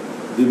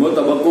 ધીમો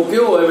તબક્કો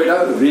કેવો હોય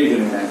બેટા, વેગ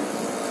નિર્ણાયક.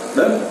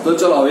 બરાબર? તો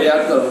ચલો હવે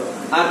યાદ કરો,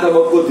 આ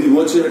તબક્કો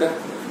ધીમો છે બેટા.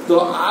 તો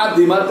આ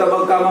ધીમા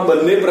તબક્કામાં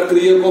બંને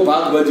પ્રક્રિયકો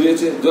ભાગ ભજવે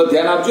છે. જો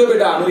ધ્યાન આપજો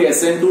બેટા, આનું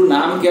SN2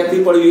 નામ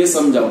ક્યાંથી પડ્યું એ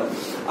સમજાવો.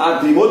 આ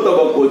ધીમો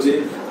તબક્કો છે,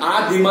 આ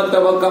ધીમા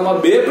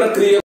તબક્કામાં બે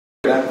પ્રક્રિયકો.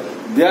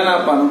 ધ્યાન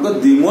આપવાનું કે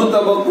ધીમો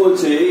તબક્કો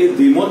છે એ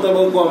ધીમો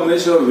તબક્કો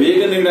હંમેશા વેગ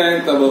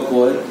નિર્ણાયક તબક્કો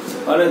હોય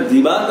અને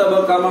ધીમા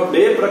તબક્કામાં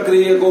બે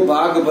પ્રક્રિયકો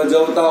ભાગ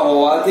ભજવતા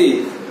હોવાથી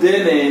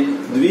તેને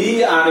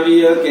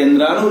દ્વિઆણ્વીય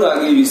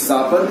કેન્દ્રાનુરાગી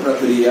વિસ્થાપન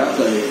પ્રક્રિયા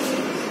કહે છે.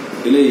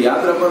 એટલે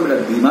યાદ રાખવાનું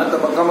બેટા, ધીમા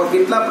તબક્કામાં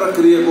કેટલા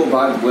પ્રક્રિયકો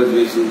ભાગ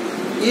ભજવે છે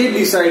એ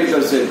ડિસાઈડ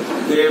કરશે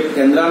કે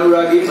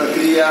કેન્દ્રાનુરાગી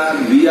પ્રક્રિયા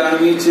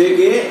દ્વિઆણ્વી છે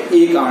કે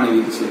એક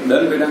આણ્વિક છે.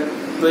 ડન બેટા?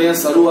 તો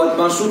અહીંયા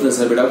શરૂઆતમાં શું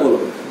થશે બેટા, બોલો?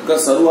 કે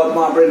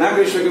શરૂઆતમાં આપણે ના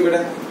કહી શકીએ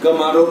બેટા કે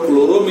મારો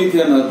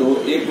ક્લોરોમિથેન હતો,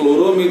 એ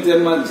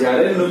ક્લોરોમિથેનમાં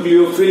જ્યારે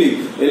ન્યુક્લિયોફિલિક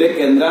એટલે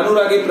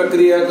કેન્દ્રાનુરાગી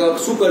પ્રક્રિયા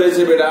શું કરે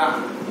છે બેટા,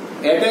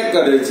 એટેક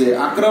કરે છે,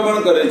 આક્રમણ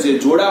કરે છે,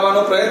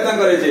 જોડાવાનો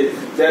પ્રયત્ન કરે છે,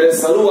 ત્યારે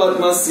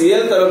શરૂઆતમાં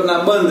Cl તરફના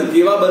બંધ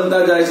કેવા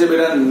બનતા જાય છે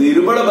બેટા,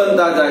 નિર્બળ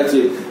બનતા જાય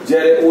છે.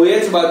 જ્યારે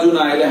OH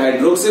બાજુના એટલે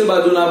હાઇડ્રોક્સિલ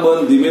બાજુના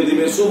બંધ ધીમે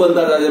ધીમે શું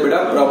બનતા જાય છે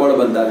બેટા, પ્રબળ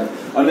બનતા જાય.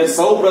 અને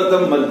સૌ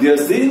પ્રથમ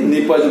મધ્યસ્થી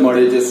નિપજ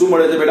મળે છે. શું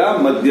મળે છે બેટા,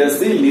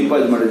 મધ્યસ્થી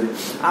નિપજ મળે છે.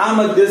 આ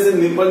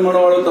મધ્યસ્થી નિપજ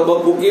મળવાળો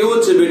તબક્કો કેવો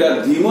છે બેટા,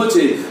 ધીમો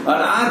છે.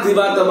 અને આ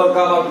ધીમા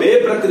તબક્કામાં બે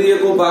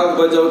પ્રક્રિયકો ભાગ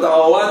ભજવતા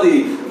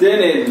હોવાથી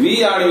તેને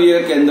દ્વિઆણ્વીય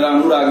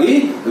કેન્દ્રાનુરાગી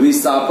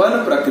વિસ્થાપન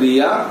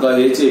પ્રક્રિયા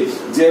કહે છે.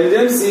 જેમ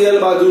જેમ Cl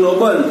બાજુનો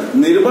બંધ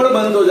નિર્બળ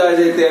બનતો જાય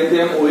છે તેમ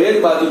તેમ OH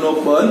બાજુનો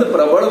બંધ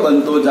પ્રબળ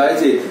બનતો જાય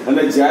છે.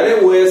 અને જ્યારે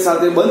OH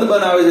સાથે બંધ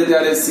બનાવે છે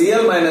ત્યારે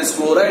Cl માઇનસ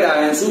ક્લોરાઇડ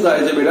આયન શું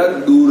થાય છે બેટા,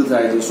 દૂર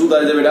થાય છે. શું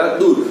થાય છે બેટા,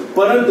 દૂર.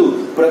 પરંતુ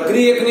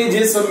પ્રક્રિયકની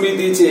જે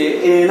સમિતિ છે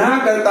એના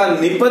કરતા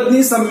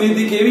નિપજની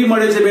સમિતિ કેવી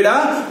મળે છે બેટા,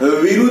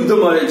 વિરુદ્ધ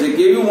મળે છે.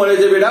 કેવી મળે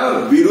છે બેટા,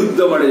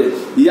 વિરુદ્ધ મળે છે.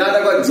 યાદ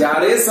રાખો,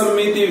 જ્યારે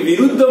સમિતિ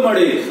વિરુદ્ધ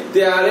મળે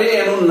ત્યારે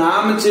એનું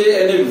નામ છે,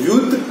 એને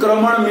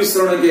વ્યુત્ક્રમણ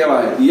મિશ્રણ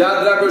કહેવાય. યાદ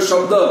રાખો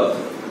શબ્દ,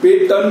 પેજ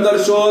ટર્ન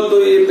કરશો તો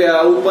એ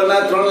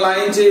ઉપરના 3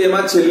 લાઈન છે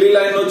એમાં છેલ્લી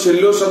લાઈનનો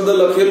છેલ્લો શબ્દ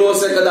લખેલો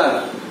હશે, કદાચ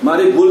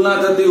મારી ભૂલ ના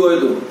થતી હોય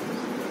તો.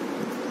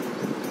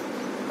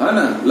 હા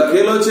ને,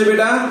 લખેલો છે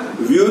બેટા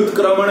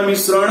વ્યુત્ક્રમણ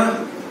મિશ્રણ.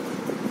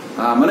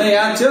 હા મને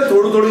યાદ છે,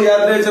 થોડું થોડું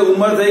યાદ રહે છે,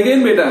 ઉંમર થઈ ગઈ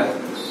ને બેટા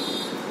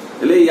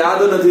એટલે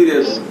યાદ નથી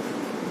રહેતું.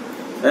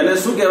 એને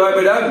શું કહેવાય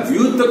બેટા,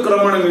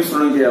 વ્યુત્ક્રમણ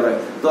મિશ્રણ કહેવાય.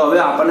 તો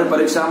હવે આપણને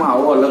પરીક્ષામાં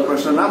આવો અલગ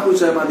પ્રશ્ન ના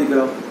પૂછાય એમાં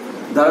દીકરાઓ.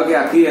 ધારો કે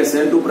આખી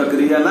SN2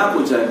 પ્રક્રિયા ના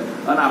પૂછાય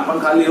અને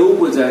આપણને ખાલી એવું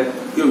પૂછાય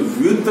કે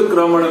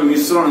વ્યુત્ક્રમણ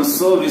મિશ્રણ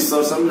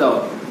સવિસ્તર સમજાવો,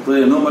 તો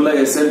એનો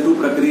મતલબ SN2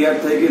 પ્રક્રિયા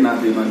થઈ ગઈ ના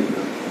થઈ?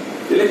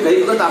 એટલે કઈ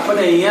વખત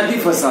આપણને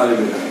અહીંયાથી ફસાવે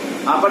બેટા.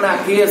 આપણને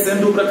આખી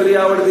એસેન્ટુ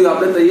પ્રક્રિયા આવડતી હોય,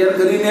 આપણે તૈયાર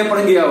કરીને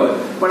પણ ગયા હોય,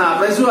 પણ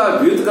આપણે શું આ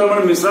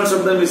વ્યુત્ક્રમણ મિશ્રણ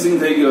શબ્દ મિસિંગ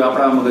થઈ ગયો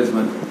આપણા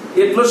મગજમાં,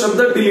 એટલો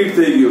શબ્દ ડિલીટ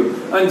થઈ ગયો,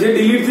 અને જે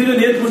ડિલીટ થઈ ગયો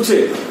એ જ પૂછે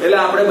એટલે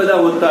આપણે બધા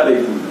હોતા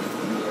રહીશું.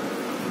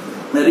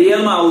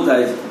 રિયલમાં આવું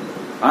થાય છે.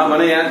 હા,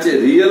 મને યાદ છે,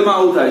 રિયલમાં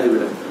આવું થાય છે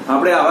બેટા.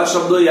 આપણે આવા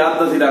શબ્દો યાદ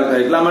નથી રાખતા,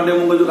 એટલા માટે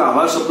હું કહું છું કે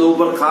આવા શબ્દો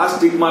ઉપર ખાસ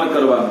ટીક માર્ક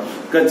કરવા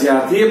કે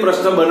જ્યાંથી એ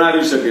પ્રશ્ન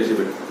બનાવી શકે છે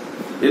બેટા.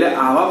 એટલે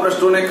આવા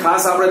પ્રશ્નોને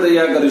ખાસ આપણે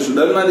તૈયાર કરીશું.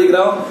 ડરના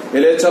દીકરાઓ?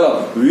 એટલે ચલો,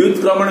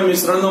 વ્યુત્ક્રમણ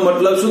મિશ્રણનો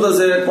મતલબ શું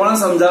થશે? કોણ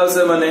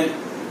સમજાવશે મને?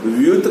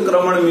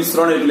 વ્યુત્ક્રમણ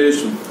મિશ્રણ એટલે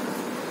શું?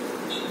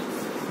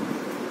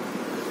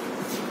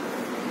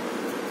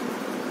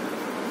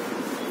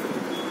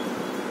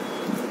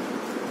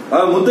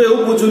 હવે હું તો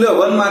એવું પૂછું, લ્યો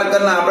 1 માર્કર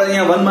ના, આપણે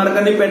અહીંયા 1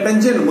 માર્કર ની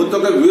પેટર્ન છે ને, હું તો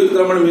કે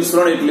વ્યુત્ક્રમણ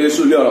મિશ્રણ એટલે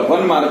શું? લ્યો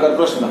 1 માર્કર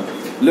પ્રશ્ન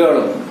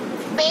લ્યો.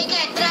 બે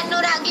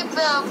કેન્દ્રનું રાગી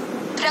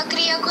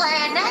પ્રક્રિયક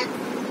હોય ને?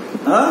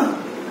 હા,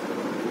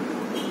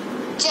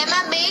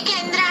 જેમાં બે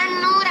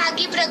કેન્દ્રનું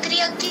રાગી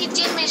પ્રક્રિયકથી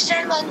જે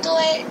મિશ્રણ બનતું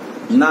હોય.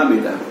 ના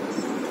બેટા,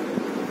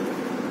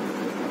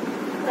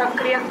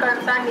 પ્રક્રિયક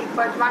કરતા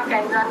નિપજમાં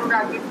કેન્દ્રનું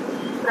રાગી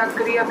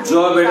પ્રક્રિયક.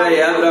 જો બેટા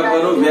યાદ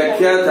રાખવાનું,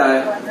 વ્યાખ્યા થાય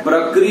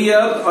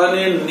પ્રક્રિયક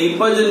અને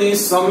નિપજની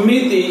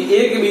સમિતિ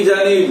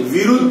એકબીજાની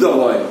વિરુદ્ધ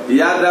હોય.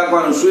 યાદ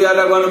રાખવાનું. શું યાદ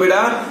રાખવાનું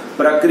બેટા?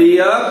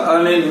 પ્રક્રિયક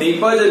અને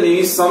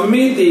નિપજની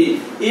સમિતિ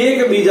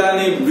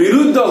એકબીજાની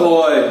વિરુદ્ધ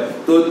હોય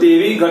તો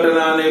તેવી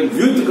ઘટનાને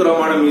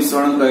વ્યુત્ક્રમણ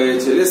મિશ્રણ કહે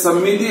છે. એટલે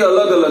સમિતિ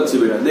અલગ અલગ છે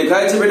બેટા.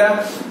 દેખાય છે બેટા?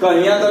 તો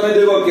અહીંયા તમે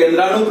દેખો,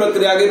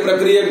 કેન્દ્રાનુપ્રક્રિયાકી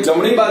પ્રક્રિયક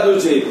જમણી બાજુ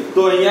છે,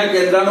 તો અહીંયા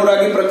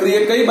કેન્દ્રાનુરાગી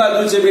પ્રક્રિયક કઈ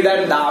બાજુ છે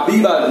બેટા?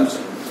 ડાબી બાજુ છે.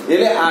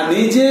 એટલે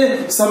આની જે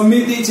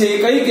સમિતિ છે એ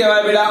કઈ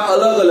કહેવાય બેટા?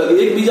 અલગ અલગ,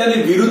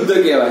 એકબીજાની વિરુદ્ધ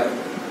કહેવાય.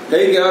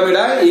 કઈ કહેવાય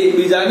બેટા?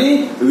 એકબીજાની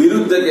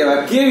વિરુદ્ધ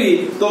કહેવાય. કેવી?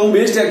 તો હું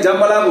બેસ્ટ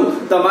એક્ઝામ્પલ આપું.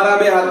 તમારા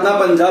બે હાથના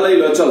પંજા લઈ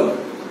લો, ચલો.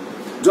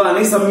 જો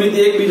આની સમિતિ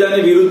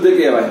એકબીજાની વિરુદ્ધ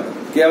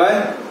કહેવાય.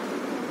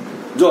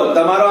 જો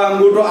તમારો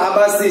અંગૂઠો આ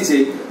બાજુથી છે,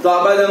 તો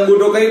આ બાજુ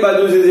અંગૂઠો કઈ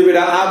બાજુ છે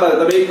બેટા? આ બાજુ.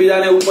 તમે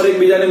એકબીજાને ઉપર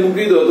એકબીજાને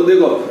મૂકી દો તો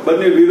દેખો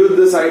બંને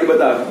વિરુદ્ધ સાઈડ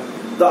બતાવે.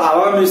 તો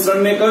આવા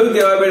મિશ્રણને કયું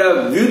કહેવાય બેટા?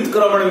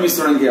 વ્યુત્ક્રમણ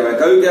મિશ્રણ કહેવાય.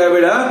 કયું કહેવાય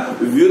બેટા?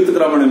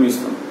 વ્યુત્ક્રમણ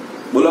મિશ્રણ.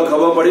 બોલો,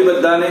 ખબર પડી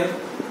બધાને?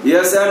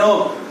 યસ યા નો?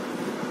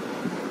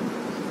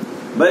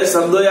 ભાઈ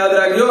શબ્દો યાદ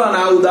રાખજો અને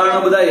આ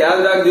ઉદાહરણો બધા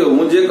યાદ રાખજો,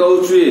 હું જે કહું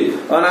છું એ.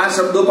 અને આ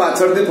શબ્દો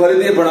પાછળથી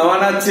ફરીથી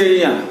ભણવાના જ છે.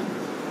 અહીંયા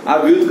આ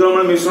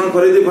વ્યુત્ક્રમણ મિશ્રણ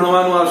ફરીથી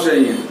ભણવાનું આવશે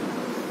અહીંયા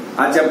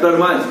આ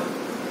ચેપ્ટરમાં જ,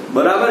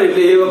 બરાબર?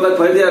 એટલે એ વખત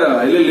ફરીથી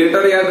એટલે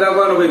લેટર યાદ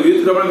રાખવાનું. ભાઈ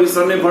વ્યુત્ક્રમણ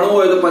મિશ્રણને ભણવું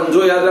હોય તો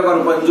પંજો યાદ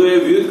રાખવાનું. પંજો એ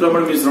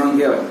વ્યુત્ક્રમણ મિશ્રણ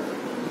કહેવાય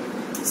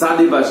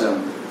સાદી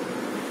ભાષામાં,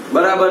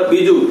 બરાબર?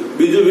 બીજું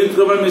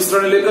વ્યુત્ક્રમણ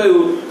મિશ્રણ એટલે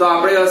કયું? તો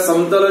આપણે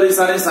સમતલ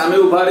અરીસાની સામે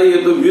ઉભા રહીએ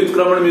તો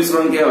વ્યુત્ક્રમણ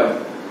મિશ્રણ કહેવાય.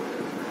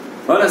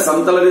 અને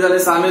સમતલ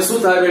અરીસાની સામે શું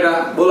થાય બેટા?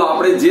 બોલો,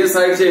 આપણે જે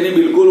સાઈડ છે એની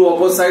બિલકુલ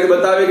ઓપોઝિટ સાઈડ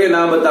બતાવે કે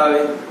ના બતાવે?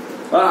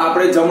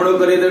 આપણે જમણો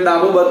કરીએ તો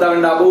ડાબો બતાવે,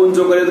 ડાબો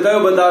ઊંચો કરીએ તો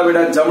કયો બતાવે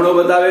બેટા? જમણો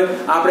બતાવે.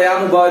 આપણે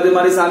આમ ઉભા હોય તો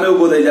મારી સામે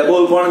ઉભો થઈ જાય,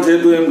 બોલ કોણ છે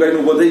તું, એમ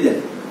કહીને ઉભો થઈ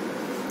જાય.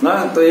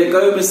 હા, તો એ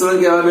કયું મિશ્રણ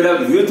કહેવાય બેટા?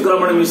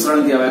 વ્યુત્ક્રમણ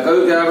મિશ્રણ કહેવાય.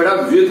 કયું કહેવાય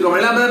બેટા? વ્યુત્ક્રમણ.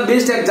 એટલે આ બધા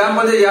બેસ્ટ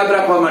એક્ઝામ્પલ છે યાદ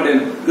રાખવા માટે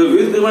કે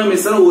વ્યુત્ક્રમણ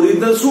મિશ્રણ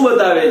ઓરિજિનલ શું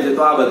બતાવે છે,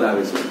 તો આ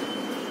બતાવે છે.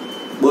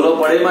 બોલો,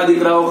 પડેમાં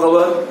દીકરાઓ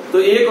ખબર? તો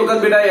એક વખત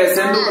બેટા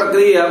એસેન્ટુ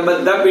પ્રક્રિયા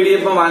બધા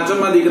પીડીએફ માં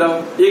વાંચનમાં દીકરાઓ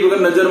એક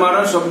વખત નજર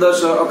મારો. શબ્દ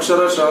શ,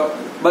 અક્ષર શ,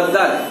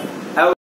 બધા જ